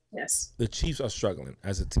 Yes. The Chiefs are struggling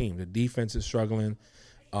as a team. The defense is struggling.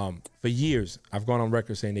 For years, I've gone on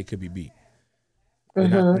record saying they could be beat.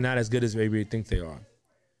 They're not as good as maybe they think they are.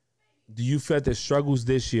 Do you feel that the struggles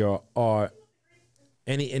this year are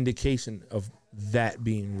any indication of that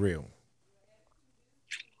being real?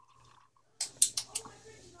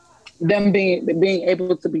 Them being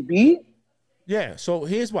able to be beat? Yeah. So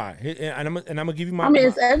here's why. And I'm gonna give you my. I mean,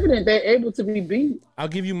 it's evident they're able to be beat. I'll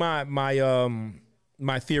give you my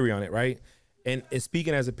theory on it, right? And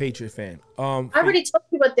speaking as a Patriot fan, I already told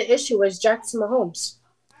you what the issue is, Jackson Mahomes.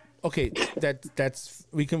 Okay, that's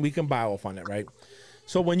we can buy off on that, right?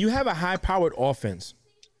 So when you have a high-powered offense,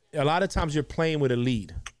 a lot of times you're playing with a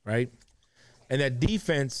lead, right? And that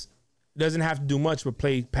defense doesn't have to do much but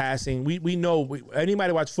play passing. We know,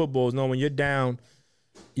 anybody watch football know when you're down,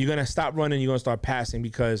 you're going to stop running, you're going to start passing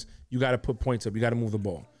because you got to put points up. You got to move the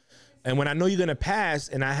ball. And when I know you're going to pass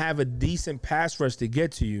and I have a decent pass rush to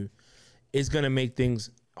get to you, it's going to make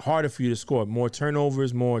things harder for you to score. More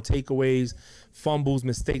turnovers, more takeaways, fumbles,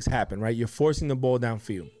 mistakes happen, right? You're forcing the ball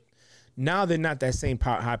downfield. Now they're not that same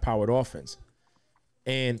high-powered offense.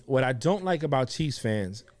 And what I don't like about Chiefs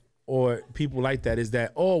fans or people like that is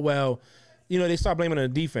that, oh, well, you know, they start blaming on the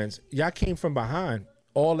defense. Y'all came from behind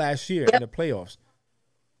all last year in the playoffs.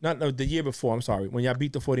 Not the year before, I'm sorry, when y'all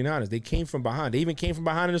beat the 49ers. They came from behind. They even came from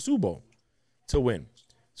behind in the Super Bowl to win.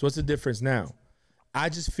 So what's the difference now? I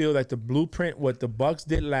just feel like the blueprint, what the Bucs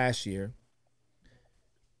did last year,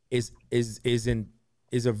 is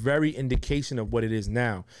a very indication of what it is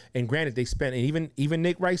now. And granted, they spent, and even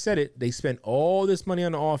Nick Wright said it, they spent all this money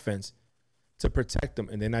on the offense to protect them,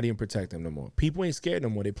 and they're not even protecting them no more. People ain't scared no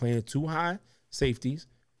more. They're playing too high safeties,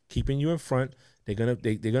 keeping you in front. They're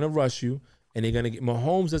gonna rush you, and they're gonna get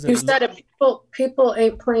Mahomes doesn't. You said it. People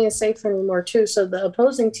ain't playing safe anymore too. So the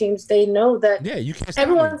opposing teams, they know that. Yeah, you can't. Stop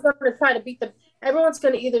everyone's going to try to beat the. Everyone's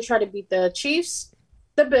going to either try to beat the Chiefs,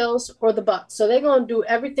 the Bills, or the Bucs. So they're going to do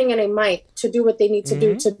everything in their might to do what they need to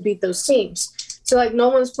do to beat those teams. So like no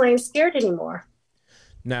one's playing scared anymore.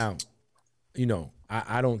 Now, you know,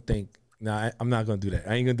 I don't think. No, I'm not gonna do that.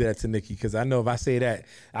 I ain't gonna do that to Nikki because I know if I say that,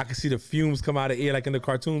 I can see the fumes come out of the ear like in the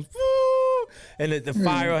cartoons. Woo! and the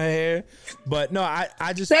fire on her hair. But no,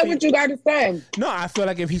 I just say what you got to say. No, I feel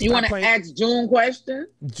like if he you want to ask June question.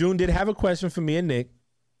 June did have a question for me and Nick,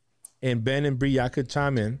 and Ben and Bree, y'all could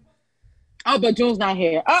chime in. Oh, but June's not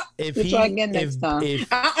here. We'll try again next time.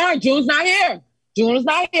 June's not here. June is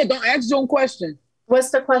not here. Don't ask June question. What's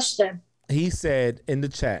the question? He said in the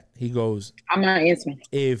chat, he goes, I'm not answering.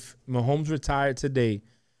 If Mahomes retired today,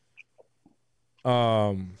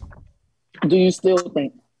 do you still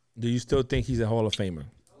think he's a Hall of Famer?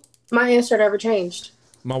 My answer never changed.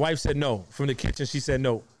 My wife said no. From the kitchen, she said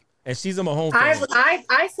no. And she's a Mahomes fan.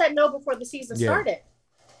 I said no before the season started.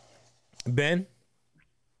 Ben?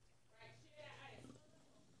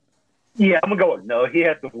 Yeah, I'm gonna go with no. He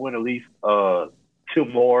has to win at least 2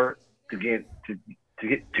 more to get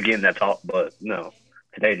in that talk. But no,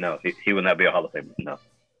 today no, he will not be a Hall of Famer. No.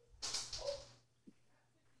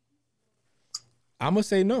 I'm gonna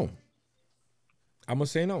say no. I'm gonna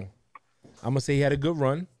say he had a good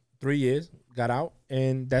run, 3 years, got out,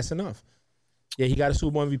 and that's enough. Yeah, he got a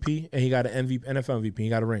Super Bowl MVP and he got an NFL MVP. He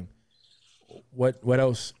got a ring. What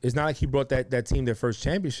else? It's not like he brought that team their first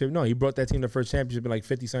championship. No, he brought that team their first championship in like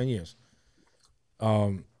 50-something years.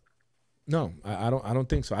 No, I don't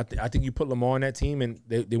think so. I think you put Lamar on that team and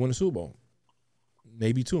they win the Super Bowl,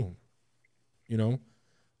 maybe 2. You know,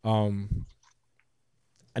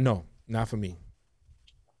 no, not for me.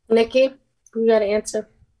 Nikki, you got to answer.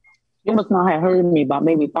 You must not have heard me about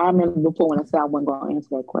maybe 5 minutes before when I said I wasn't going to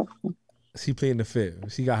answer that question. She playing the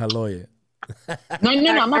fifth. She got her lawyer. No,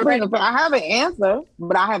 I'm not playing the fifth. I have an answer,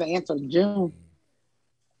 but I haven't answered June.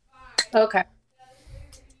 Okay.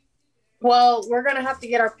 Well, we're going to have to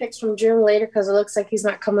get our picks from June later because it looks like he's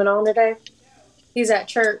not coming on today. He's at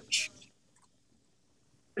church.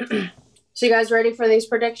 So you guys ready for these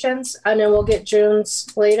predictions? And then we'll get June's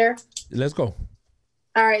later. Let's go.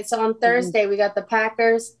 All right. So on Thursday, we got the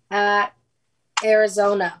Packers at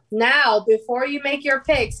Arizona. Now, before you make your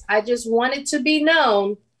picks, I just want it to be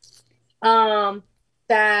known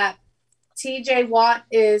that TJ Watt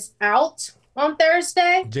is out on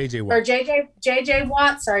Thursday. JJ Watt. Or JJ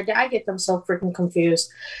Watt. Sorry, I get them so freaking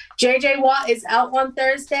confused. JJ Watt is out on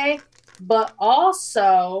Thursday, but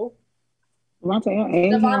also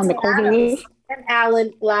Devontae Adams and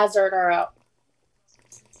Alan Lazard are out.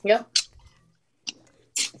 Yep.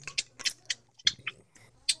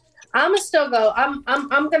 I'm gonna still go. I'm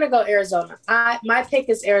gonna go Arizona. My pick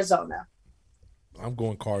is Arizona. I'm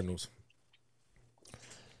going Cardinals.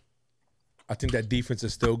 I think that defense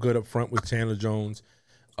is still good up front with Chandler Jones.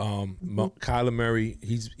 Kyler Murray,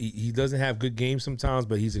 he doesn't have good games sometimes,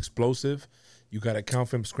 but he's explosive. You got to account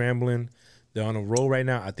for him scrambling. They're on a roll right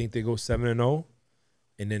now. I think they go 7-0,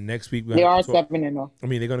 and then next week they are 7-0. I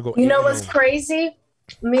mean, they're gonna go. You know what's crazy?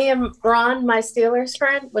 Me and Ron, my Steelers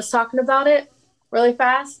friend, was talking about it really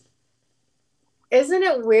fast. Isn't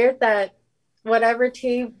it weird that whatever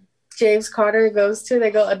team James Carter goes to,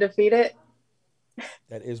 they go undefeated?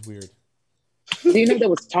 That is weird. Do you know they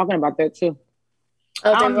was talking about that too?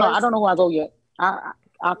 Oh, I don't know who I go yet.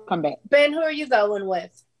 I'll come back. Ben, who are you going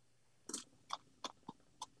with?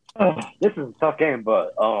 This is a tough game,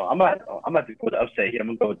 but I'm about to go with the upset here. I'm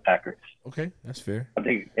gonna go with Packers. Okay, that's fair. I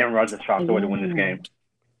think Aaron Rodgers found a way to win this game.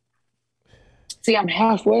 See, I'm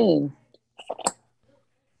halfway.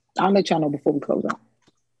 I'll let y'all know before we close out.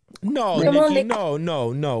 No, Nikki,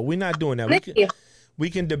 no. We're not doing that. We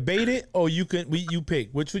can debate it, or you pick.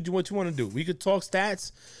 What you want to do? We could talk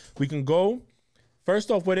stats. We can go.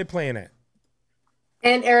 First off, where they playing at?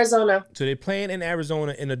 In Arizona. So they're playing in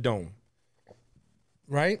Arizona in a dome.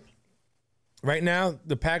 Right? Right now,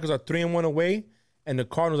 the Packers are 3-1 away, and the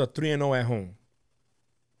Cardinals are 3-0 at home.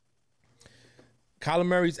 Kyler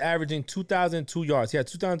Murray's averaging 2,002 yards. He had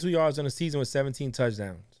 2,002 yards in the season with 17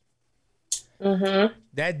 touchdowns. Mm-hmm.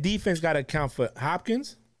 That defense got to account for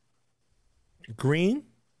Hopkins, Green,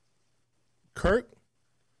 Kirk,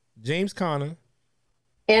 James Conner,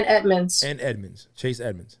 and Edmonds. Chase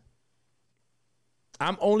Edmonds.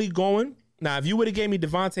 I'm only going now. If you would have gave me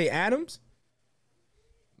Devontae Adams,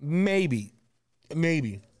 maybe.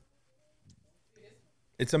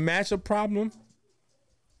 It's a matchup problem.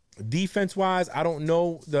 Defense wise, I don't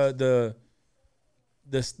know the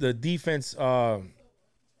defense.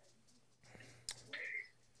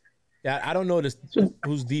 I don't know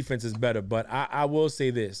whose defense is better, but I will say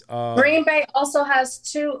this. Green Bay also has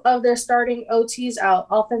 2 of their starting OTs out,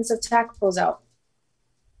 offensive tackles out.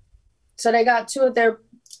 So they got 2 of their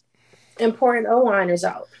important O-liners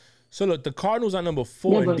out. So look, the Cardinals are number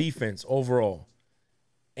 4 in defense overall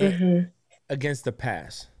against the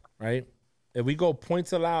pass, right? If we go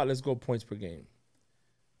points allowed, let's go points per game.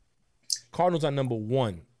 Cardinals are number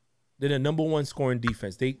 1 They're the number one scoring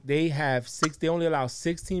defense. They have six. They only allow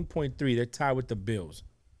 16.3. They're tied with the Bills.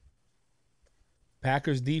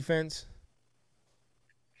 Packers defense.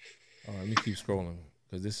 Let me keep scrolling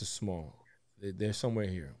because this is small. They're somewhere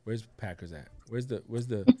here. Where's Packers at? Where's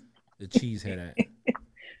the cheesehead at?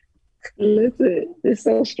 Listen, it's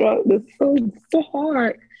so strong. It's so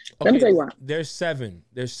hard. Let me tell you what. There's seven.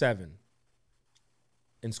 There's 7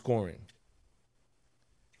 in scoring.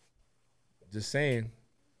 Just saying.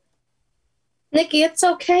 Nikki, it's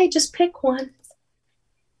okay. Just pick one.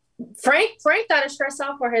 Frank got to stress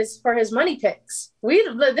out for his money picks.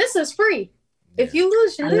 This is free. Yeah. If you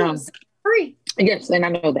lose, you lose. Free. Yes, and I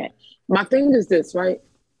know that. My thing is this, right?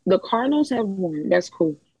 The Cardinals have won. That's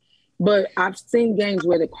cool. But I've seen games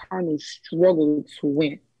where the Cardinals struggle to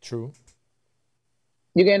win. True.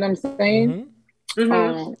 You get what I'm saying? Mm-hmm.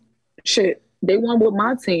 Mm-hmm. Shit, they won with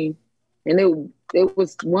my team, and it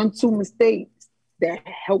was 1-2 mistakes that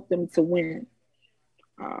helped them to win.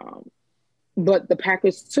 But the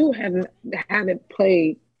Packers too haven't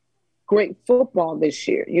played great football this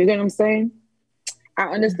year. You get what I'm saying? I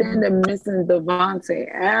understand they're missing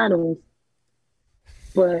Devontae Adams,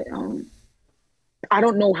 but I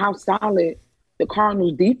don't know how solid the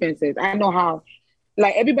Cardinals defense is. I know how,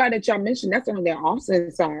 like everybody that y'all mentioned, that's on their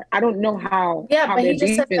offensive side. I don't know how. Yeah, how but he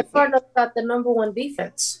just said the Cardinals got the number one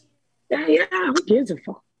defense. Yeah, who gives a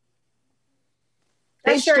fuck?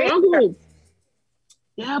 They struggled.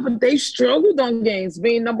 Yeah, but they struggled on games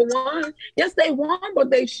being number one. Yes, they won, but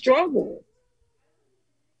they struggled.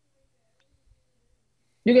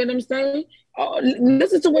 You get what I'm saying?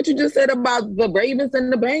 Listen to what you just said about the Ravens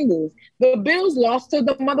and the Bengals. The Bills lost to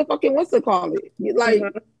the motherfucking what's it called? Like,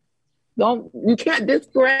 you can't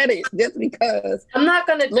discredit just because. I'm not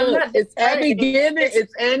gonna. It's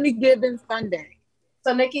any given Sunday.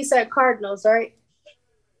 So Nikki said Cardinals, right?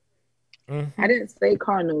 I didn't say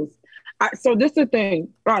Cardinals. So this is the thing,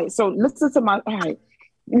 right? So listen to my. All right,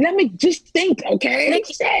 let me just think, okay?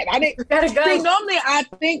 Nikki said I didn't. Gotta go. See, normally I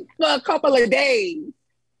think for a couple of days.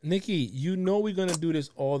 Nikki, you know we're gonna do this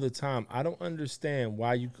all the time. I don't understand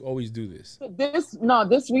why you always do this. This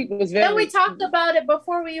week was very. Then we talked about it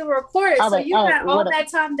before we recorded, so you had all that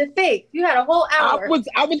time to think. You had a whole hour.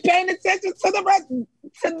 I was paying attention to the rest,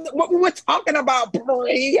 to what we were talking about,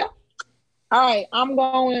 Bria. All right, I'm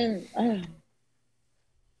going.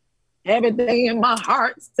 Everything in my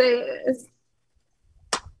heart says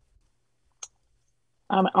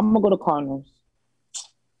I'm gonna go to Cardinals.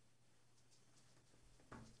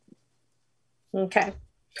 Okay.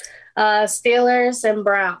 Steelers and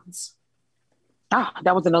Browns.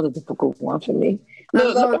 That was another difficult one for me.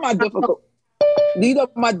 Look at my difficult. These are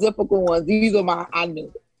my difficult ones. These are I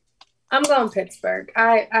knew. I'm going Pittsburgh.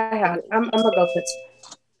 I'm gonna go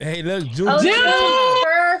Pittsburgh. Hey, look, June.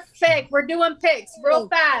 Perfect. We're doing picks real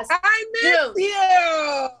fast. I missed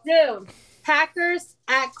you. Dude. Packers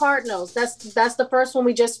at Cardinals. That's the first one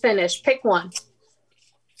we just finished. Pick one.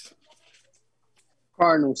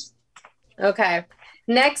 Cardinals. Okay.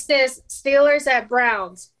 Next is Steelers at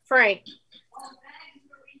Browns. Frank.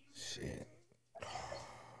 Shit.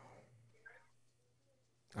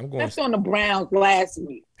 I'm going. That's on the Browns last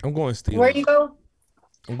week. I'm going Steelers. Where you go?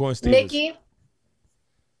 I'm going Steelers. Nikki.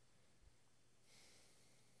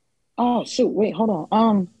 Oh shoot! Wait, hold on.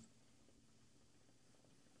 Oh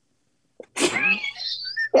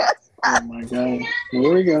my god!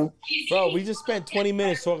 Here we go, bro. We just spent 20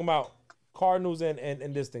 minutes talking about Cardinals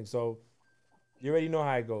and this thing, so you already know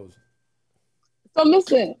how it goes. So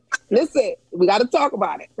listen. We got to talk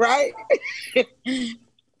about it, right?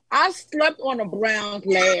 I slept on the Browns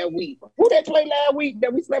last week. Who they play last week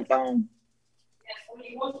that we slept on?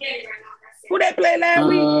 Who they play last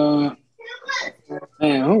week?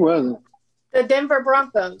 Man, who was it? The Denver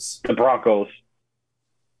Broncos. The Broncos.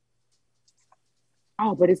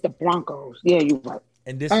 Oh, but it's the Broncos. Yeah, you're right.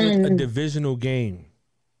 And this is a divisional game.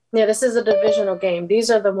 Yeah, this is a divisional game.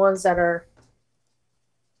 These are the ones that are.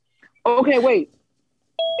 Okay, wait.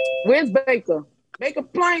 Where's Baker? Baker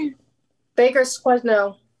playing? Baker's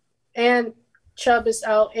no. And Chubb is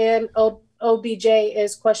out, and OBJ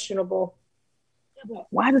is questionable.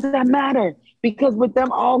 Why does that matter? Because with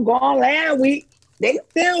them all gone last week, they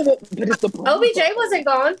still. But it's the OBJ wasn't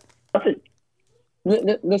gone.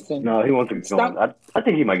 Listen. No, he wasn't gone. I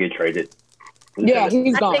think he might get traded. Yeah,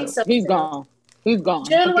 he's gone. Think so, he's too. gone. He's gone.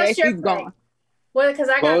 June, okay, what's your he's gone. Well, because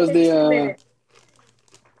I What got was 15 minutes.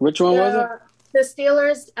 Which one was it? The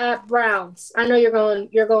Steelers at Browns. I know you're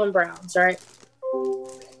going Browns, right?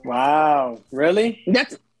 Wow, really?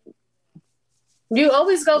 That's You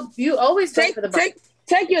always go for the Browns.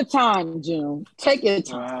 Take your time, June. Take your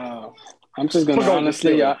time. Wow. I'm just gonna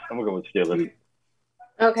honestly. I'm gonna go with Steelers.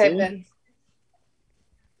 Okay, See? Ben.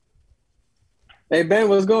 Hey, Ben,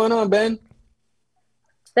 what's going on, Ben?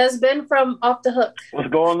 That's Ben from Off the Hook. What's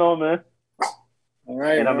going on, man? All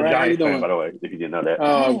right, And I'm all a right. How you Giants fan, doing? by the way, if you didn't know that.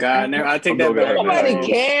 Oh God, never, I take that Go back. ahead, man. Nobody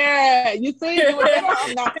care. You see,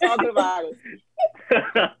 I'm not talking about it.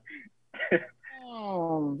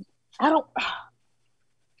 I don't.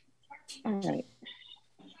 All right.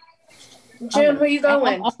 June, who you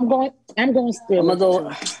going? I'm going. I'm going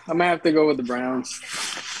Steelers. I'm gonna have to go with the Browns.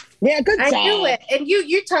 Yeah, good I job. knew it. And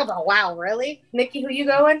you talking about, wow, really? Nikki, who you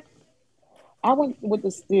going? I went with the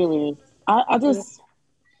Steelers. I just.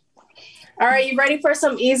 All right, you ready for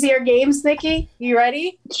some easier games, Nikki? You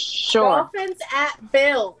ready? Sure. Dolphins at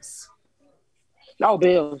Bills. Oh,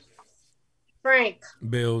 Bills. Frank.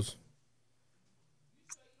 Bills.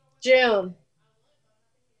 June.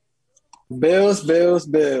 Bills, Bills,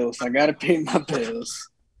 Bills. I gotta pick my Bills.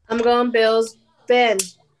 I'm going Bills. Ben.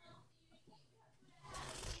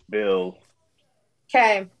 Bills.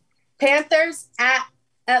 Okay. Panthers at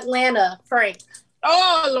Atlanta. Frank.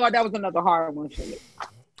 Oh Lord, that was another hard one for me.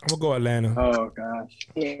 I'm gonna go Atlanta. Oh gosh.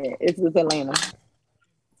 Yeah, it's Atlanta.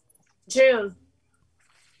 June.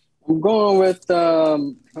 I'm going with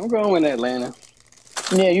Atlanta.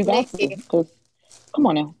 Yeah, you got Nikki. to. 'Cause, come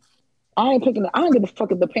on now. I ain't give a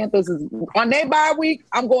fuck if the Panthers is on their bye week.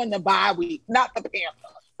 I'm going to bye week, not the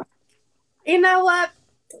Panthers. You know what?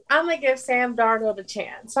 I'm going to give Sam Darnold a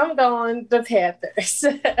chance. I'm going the Panthers.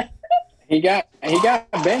 He got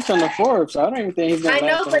benched on the fourth, so I don't even think he's gonna. I know,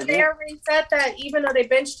 last the but whole they game. already said that even though they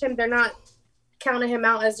benched him, they're not counting him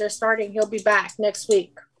out as they're starting. He'll be back next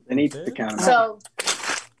week. They need to count him. So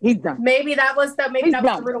He's done. maybe that was the He's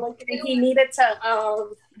done. rude awakening. He needed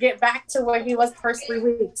to get back to where he was the first 3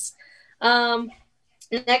 weeks.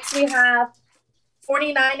 Next we have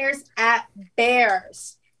 49ers at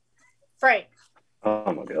Bears. Frank.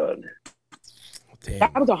 Oh my God. Damn.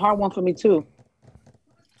 That was a hard one for me too.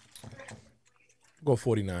 Go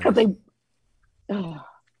 49. Cause they.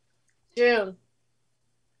 June.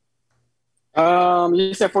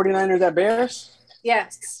 You said 49ers at Bears?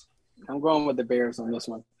 Yes. I'm going with the Bears on this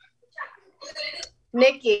one.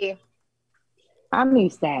 Nikki. I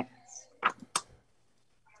need stats.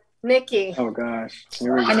 Nikki. Oh gosh.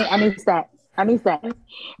 Here we go. I need stats. I need stats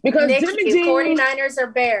because Nikki, Jimmy G. 49ers or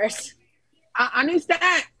Bears? I need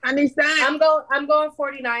stats. I need stats. I'm going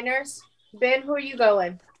 49ers. Ben, who are you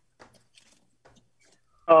going?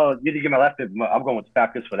 Oh, you didn't get my last pick. I'm going with the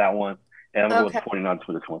Packers for that one. And I'm going with the 49ers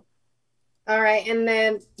for this one. All right. And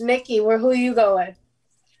then Nikki, who are you going?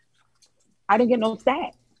 I didn't get no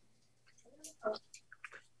stats.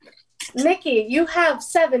 Nikki, you have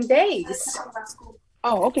 7 days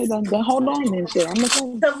Oh, okay. Then hold on then, shit. I'm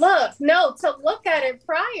looking. to look. No, to look at it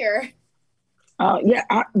prior.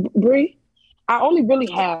 Yeah, Bree. I only really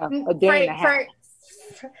have a day and a half.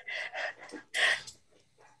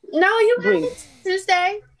 No, you Bree. have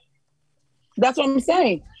Tuesday. That's what I'm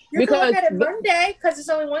saying. You can look at it Monday because it's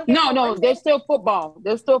only one game. No, on Monday. there's still football.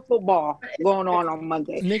 There's still football going on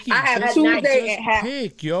Monday. Nikki, I have just Tuesday and half.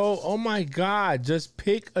 pick, yo. Oh my God, just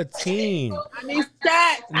pick a team. I need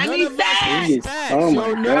stats. I None need of us stats. have stats. Oh yo,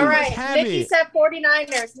 my none God. of All us right. have Nikki it. said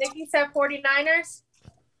 49ers. Nikki said 49ers.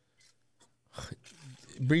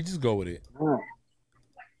 Bree, just go with it. Oh,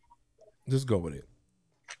 Just go with it.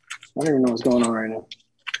 I don't even know what's going on right now.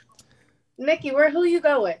 Nikki, who you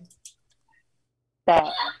going?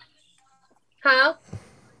 Stats. Huh?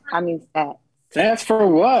 I need stats. That's for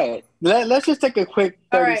what? Let's just take a quick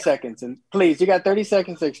 30 All right. seconds. And please, you got 30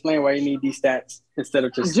 seconds to explain why you need these stats instead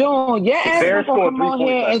of just. June, your ass Bears gonna scored come 3 on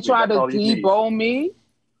points here last and week. try That's to all you need. debo me.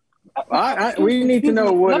 We need to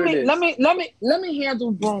know what let me, it is. Let me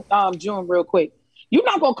handle June real quick. You're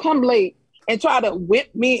not gonna come late and try to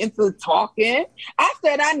whip me into talking. I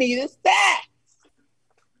said I needed stats.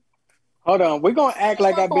 Hold on. We're going to act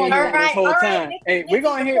like I've been here this whole time. Nikki, Hey, we're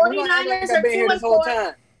going to act like 49ers I've been here this whole are 2-4.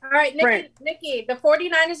 time. All right, Frank. Nikki, the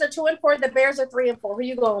 49ers are 2-4. The Bears are 3-4. Who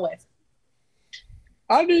you going with?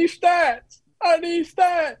 I need stats. Y'all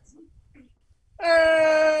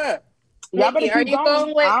better Nikki, are keep you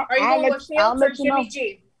going with I'll Fields or let you know. Jimmy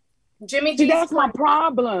G? Jimmy See, G. that's my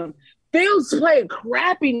problem. Fields played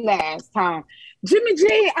crappy last time. Jimmy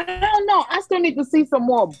G, I don't know. I still need to see some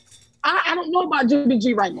more. I don't know about Jimmy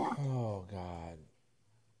G right now. Oh God.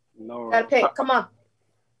 No. Gotta pick. Come on.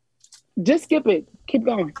 Just skip it. Keep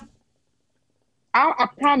going. I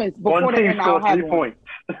promise. Before One the team end, I'll scored have 3 one.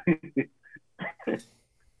 points.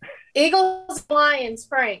 Eagles, Lions,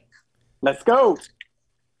 Frank. Let's go.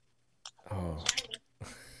 Oh.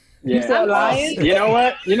 Yeah. said Lions? You know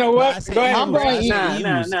what? I said Go ahead. I'm going Eagles. Eagles. I said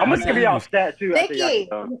Eagles. Nah. I'm going to give y'all stats, too. after y'all Nikki, get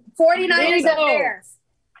done. 49ers Eagles. or Bears?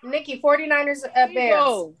 Nikki, 49ers at Bears.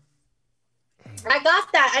 Eagles. I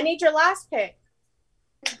got that. I need your last pick.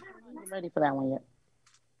 I'm not ready for that one yet.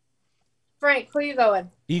 Frank, who you going?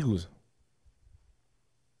 Eagles.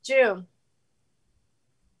 June.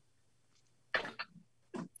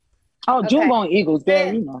 Oh, June Okay. going Eagles. There,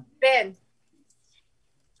 Ben. you know. Ben.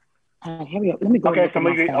 All right, hurry up. Let me go. Okay, look so at I'm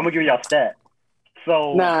my gonna phone. give y'all stats.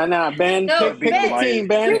 So Nah, Ben. No, Pick Ben. the team,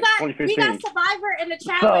 Ben. We got 2015. Survivor in the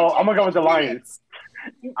challenge. So I'm gonna go with the 10 Lions. minutes.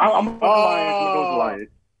 I'm gonna go with the Lions. I'm gonna go with the Lions.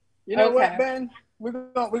 You know what, Okay. Ben? We're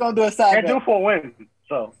gonna do a side Can't do bet. it for a win.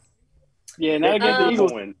 So Yeah, not against the Um,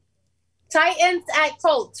 Eagles. win. Titans at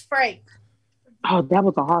Colts. Frank. Oh, that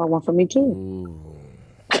was a hard one for me too. Ooh.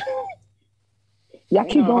 Y'all Ain't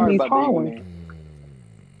keep no on hard these about the hard Eagles, ones. man.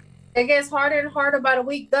 It gets harder and harder by the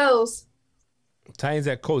week goes. Titans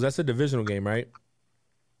at Colts. That's a divisional game, right?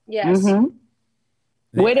 Yes. Mm-hmm.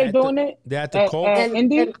 Where they at doing the, it? They're at the At- Colts. at-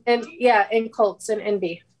 Indy? And yeah, in Colts and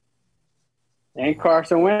Indy. And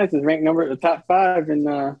Carson Wentz is ranked the top 5 in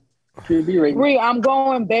QB rating. Bree, I'm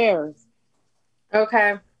going Bears.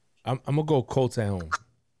 Okay. I'm gonna go Colts at home.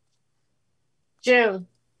 June.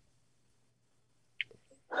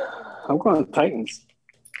 I'm going Titans.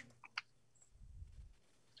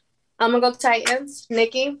 I'm gonna go Titans.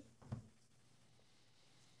 Nikki.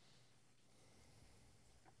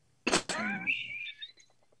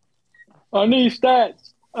 I need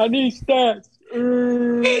stats.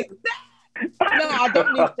 No, I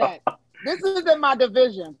don't need that. This is in my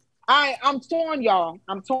division. I'm torn, y'all.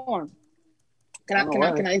 I'm torn.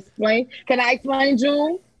 Can I explain? Can I explain,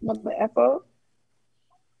 June? Mother effer?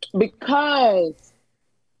 Because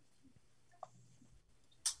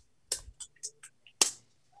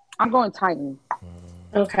I'm going Titans.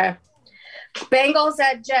 Okay. Bengals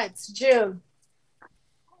at Jets. June.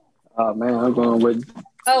 Oh man, I'm going with.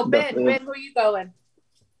 Oh, Ben, who you going?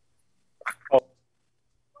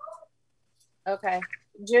 Okay.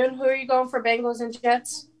 June, who are you going for Bengals and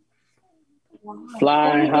Jets?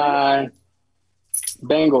 Flying high.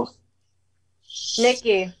 Bengals.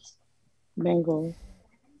 Nikki. Bengals.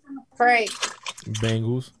 Frank.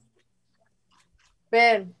 Bengals.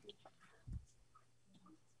 Ben.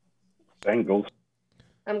 Bengals.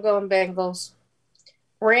 I'm going Bengals.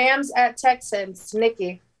 Rams at Texans.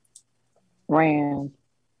 Nikki. Rams.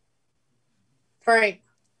 Frank.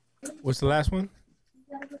 What's the last one?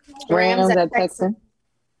 Rams at Texans.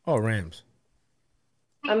 Oh, Rams.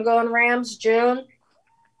 I'm going Rams. June.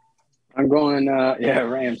 I'm going.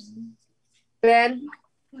 Rams. Ben.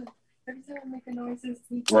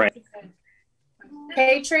 Right.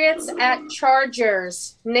 Patriots at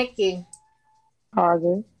Chargers. Nikki.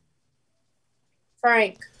 Chargers.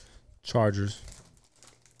 Frank. Chargers.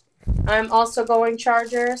 I'm also going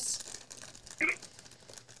Chargers.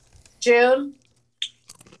 June.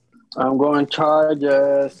 I'm going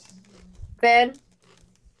Chargers. Ben.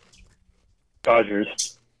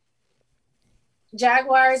 Chargers.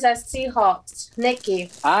 Jaguars at Seahawks. Nikki.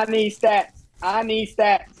 I need stats.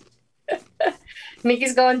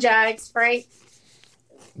 Nikki's going Jags. Frank.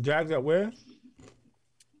 Jags at where?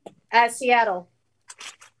 At Seattle.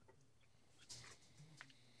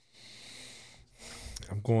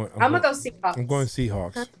 I'm going I'm going to go Seahawks. I'm going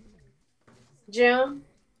Seahawks. June.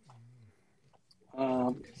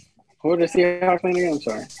 Who are the Seahawks playing again? I'm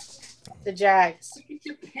sorry. The Jags.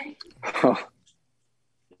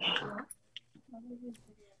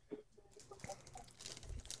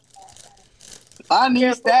 I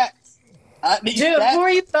need stats. June, who are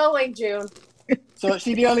you going, June? So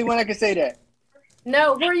she's the only one that can say that.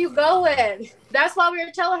 No, where are you going? That's why we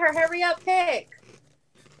were telling her, hurry up, pick.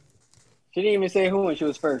 She didn't even say who when she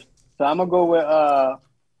was first. So I'm gonna go with. I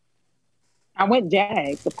went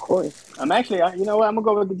Jags, of course. I'm actually. You know what? I'm gonna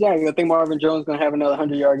go with the Jags. I think Marvin Jones gonna have another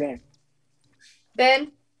 100-yard game.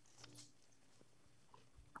 Ben.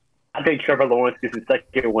 I think Trevor Lawrence gets his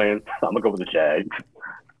second win. So I'm gonna go with the Jags.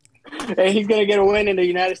 Hey, he's gonna get a win in the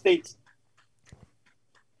United States.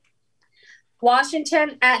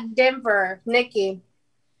 Washington at Denver. Nikki.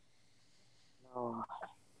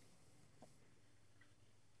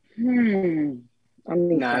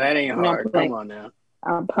 Nah, that ain't hard. Come on now.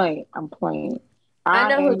 I'm playing. I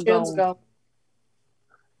know who June's going.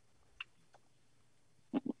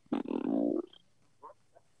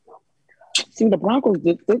 See, the Broncos,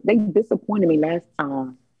 they disappointed me last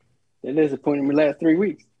time. They disappointed me last 3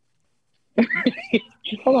 weeks.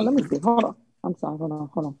 Hold on, let me see. Hold on. I'm sorry. Hold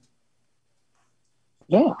on.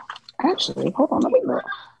 Yeah, actually, hold on. Let me look.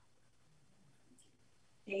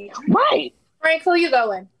 Right. Frank, who you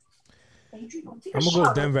going? I'm gonna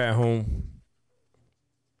go Denver at home.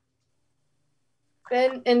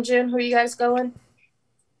 Ben and June, who you guys going?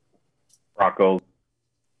 Broncos.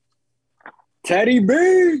 Teddy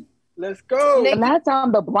B. Let's go. Nick- The last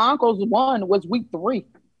time the Broncos won was week 3.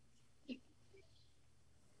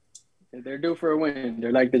 They're due for a win.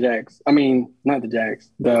 They're like the Jags. I mean, not the Jags.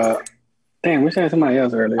 Damn, we said somebody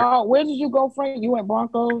else earlier. Oh, where did you go, Frank? You went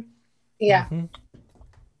Broncos? Yeah.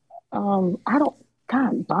 I don't.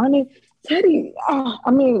 God darn it, Teddy.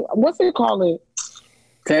 I mean, what's it called?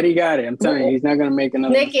 Teddy got it. I'm telling you, he's not gonna make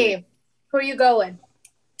another. Nikki, mistake. who are you going?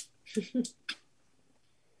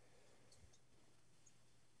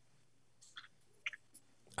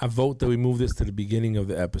 I vote that we move this to the beginning of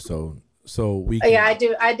the episode so we can, Yeah, I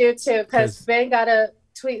do too. Because 'Cause- Ben got to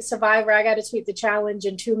tweet Survivor. I got to tweet the challenge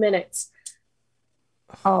in 2 minutes.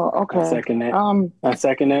 Oh, okay. I second that. Um, I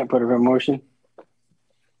second that. Put it in motion.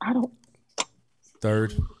 I don't.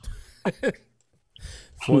 third,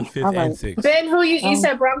 fourth, fifth, All right. and sixth. Ben, who you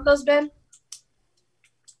said Broncos, Ben?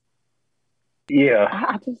 Yeah.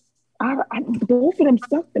 I just. Both of them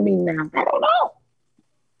stuck to me now. I don't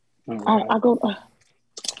know. Oh, I go. I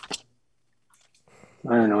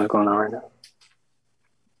don't know what's going on right now.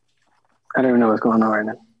 I don't even know what's going on right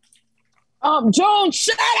now. Jones,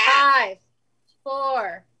 shut up. 5,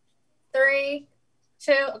 4, 3,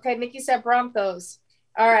 2. Okay, Nikki said Broncos.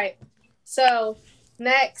 All right. So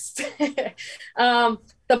next, the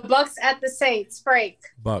Bucks at the Saints. Frank,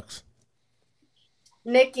 Bucks.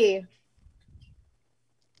 Nikki,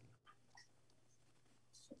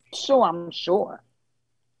 Sure, I'm sure.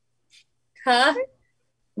 huh?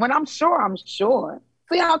 When I'm sure, I'm sure.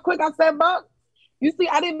 See how quick I said Bucks? You see,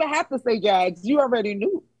 I didn't even have to say Jags. You already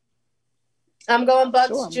knew. I'm going Bucks.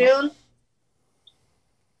 Sure, I'm June,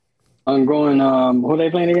 I'm going. Who they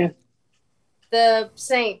playing again? the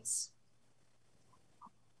Saints.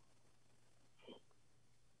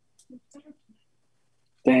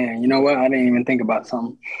 Damn. You know what? I didn't even think about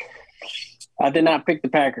something. I did not pick the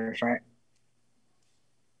Packers, right?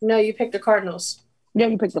 No, you picked the Cardinals. Yeah,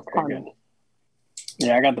 you picked the Okay, Cardinals. good.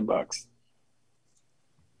 Yeah, I got the Bucks.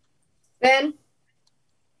 Ben,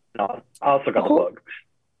 No, I also got the Who? Bucks.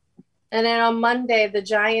 and then on Monday, the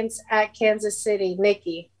Giants at Kansas City.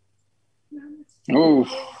 Nikki. Ooh,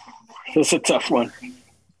 this is a tough one.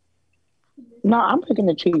 No, I'm picking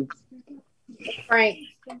the Chiefs. Frank,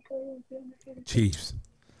 Chiefs.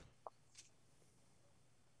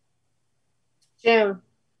 June,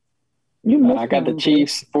 You missed I got the one.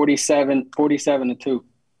 Chiefs 47-2.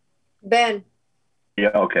 Ben. Yeah,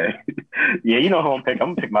 okay. Yeah, you know who I'm picking. I'm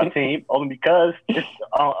gonna pick my team only because it's.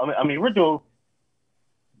 I mean, we're doing.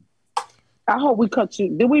 I hope we cut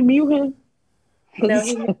you. Did we mute him? No,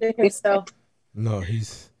 he muted himself. No,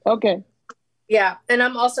 he's Okay. Yeah, and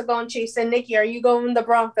I'm also going Chiefs. And Nikki, are you going the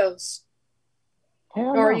Broncos? Hell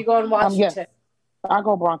Or are no. you going Washington? Yes. I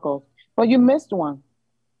go Broncos. But you missed one.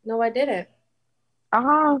 No, I didn't.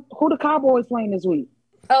 Who the Cowboys playing this week?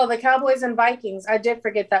 Oh, the Cowboys and Vikings. I did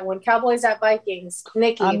forget that one. Cowboys at Vikings.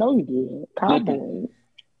 Nikki, I know you did. Cowboys.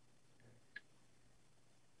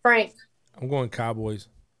 Frank, I'm going Cowboys.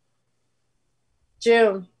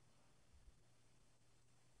 June,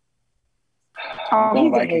 Oh, Going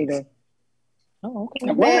he's a Vikings. hater. Oh,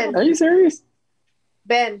 okay. What? Are you serious?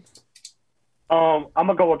 Ben. I'm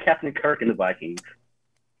gonna go with Captain Kirk and the Vikings.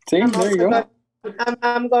 See, I'm there you also go.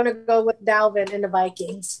 I'm going to go with Dalvin and the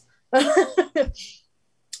Vikings.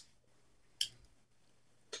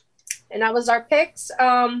 And that was our picks.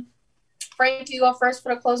 Frank, you go first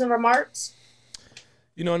for the closing remarks.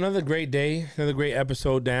 You know, another great day, another great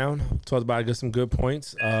episode down. Talked about, I got some good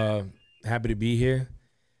points. Happy to be here.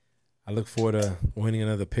 I look forward to winning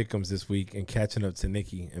another pick'ems this week and catching up to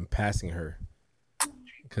Nikki and passing her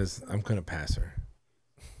because I'm gonna pass her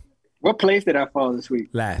What place did I fall this week?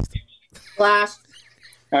 last. Last.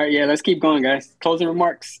 All right, yeah, let's keep going, guys. Closing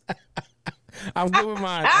remarks. I'm good with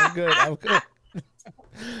mine. I'm good. I'm good.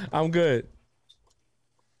 I'm good.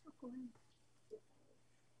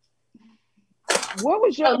 What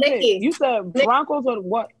was your Oh, pick? Nikki. You said Broncos or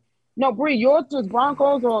what? No, Bree, yours was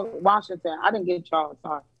Broncos or Washington. I didn't get y'all.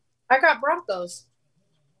 Sorry. I got Broncos.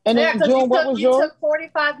 And Yeah, then because June, what was you yours? took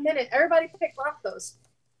 45 minutes. Everybody picked Broncos.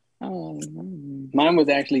 Oh, Mine was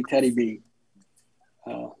actually Teddy B,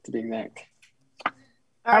 to be exact.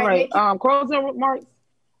 all right. Nikki. Closing remarks.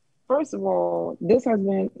 First of all, this has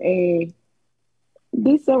been a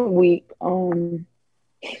decent week.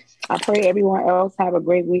 I pray everyone else have a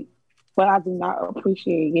great week, but I do not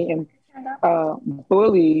appreciate getting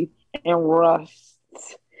bullied and rushed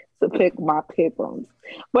to pick my pick'ems.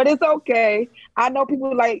 But it's okay. I know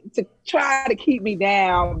people like to try to keep me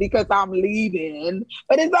down because I'm leaving,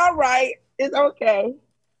 but it's all right. It's okay.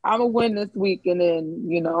 I'm gonna win this week, and then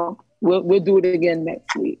we'll do it again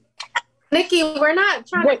next week. Nikki, we're not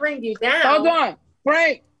trying to bring you down. Hold on,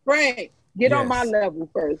 Frank. Get on my level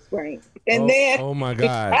first, Frank. And oh my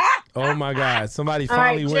God. Oh my God. Somebody All right,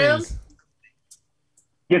 finally Jim. wins.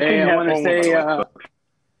 Hey, I want to say, what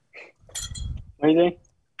do you think?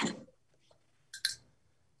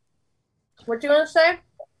 What you want to say?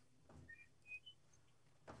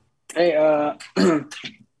 Hey,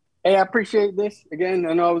 hey, I appreciate this. Again,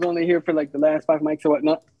 I know I was only here for like the last 5 mics or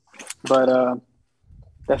whatnot, but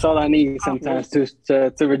that's all I need sometimes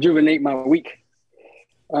to rejuvenate my week.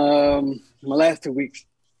 My last 2 weeks.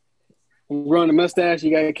 I'm growing a mustache.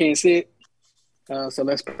 You guys can't see it, so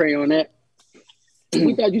let's pray on that.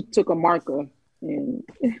 we thought you took a marker. And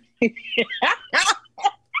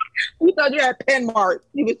we thought you had pen mark.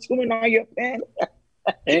 You were chewing on your pen.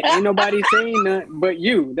 Ain't nobody saying nothing but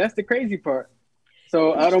you. That's the crazy part.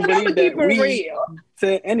 So I don't believe that we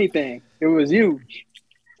said anything. It was you.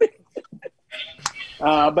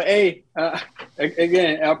 But hey,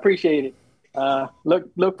 again, I appreciate it.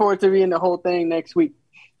 Look forward to reading the whole thing next week.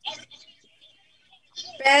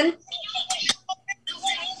 Ben?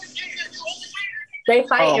 They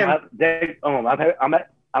fighting.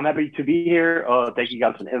 I'm happy to be here. Thank you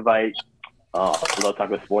guys for the invite. Love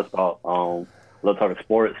talking sports talk. Love talking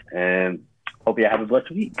sports, and hope you have a blessed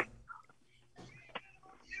week.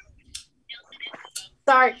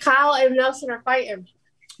 Sorry, Kyle and Nelson are fighting,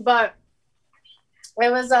 but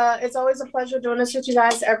it's always a pleasure doing this with you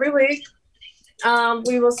guys every week.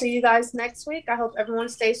 We will see you guys next week. I hope everyone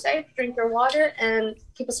stays safe, drink your water, and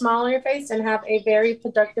keep a smile on your face, and have a very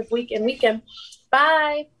productive week and weekend.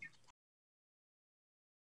 Bye.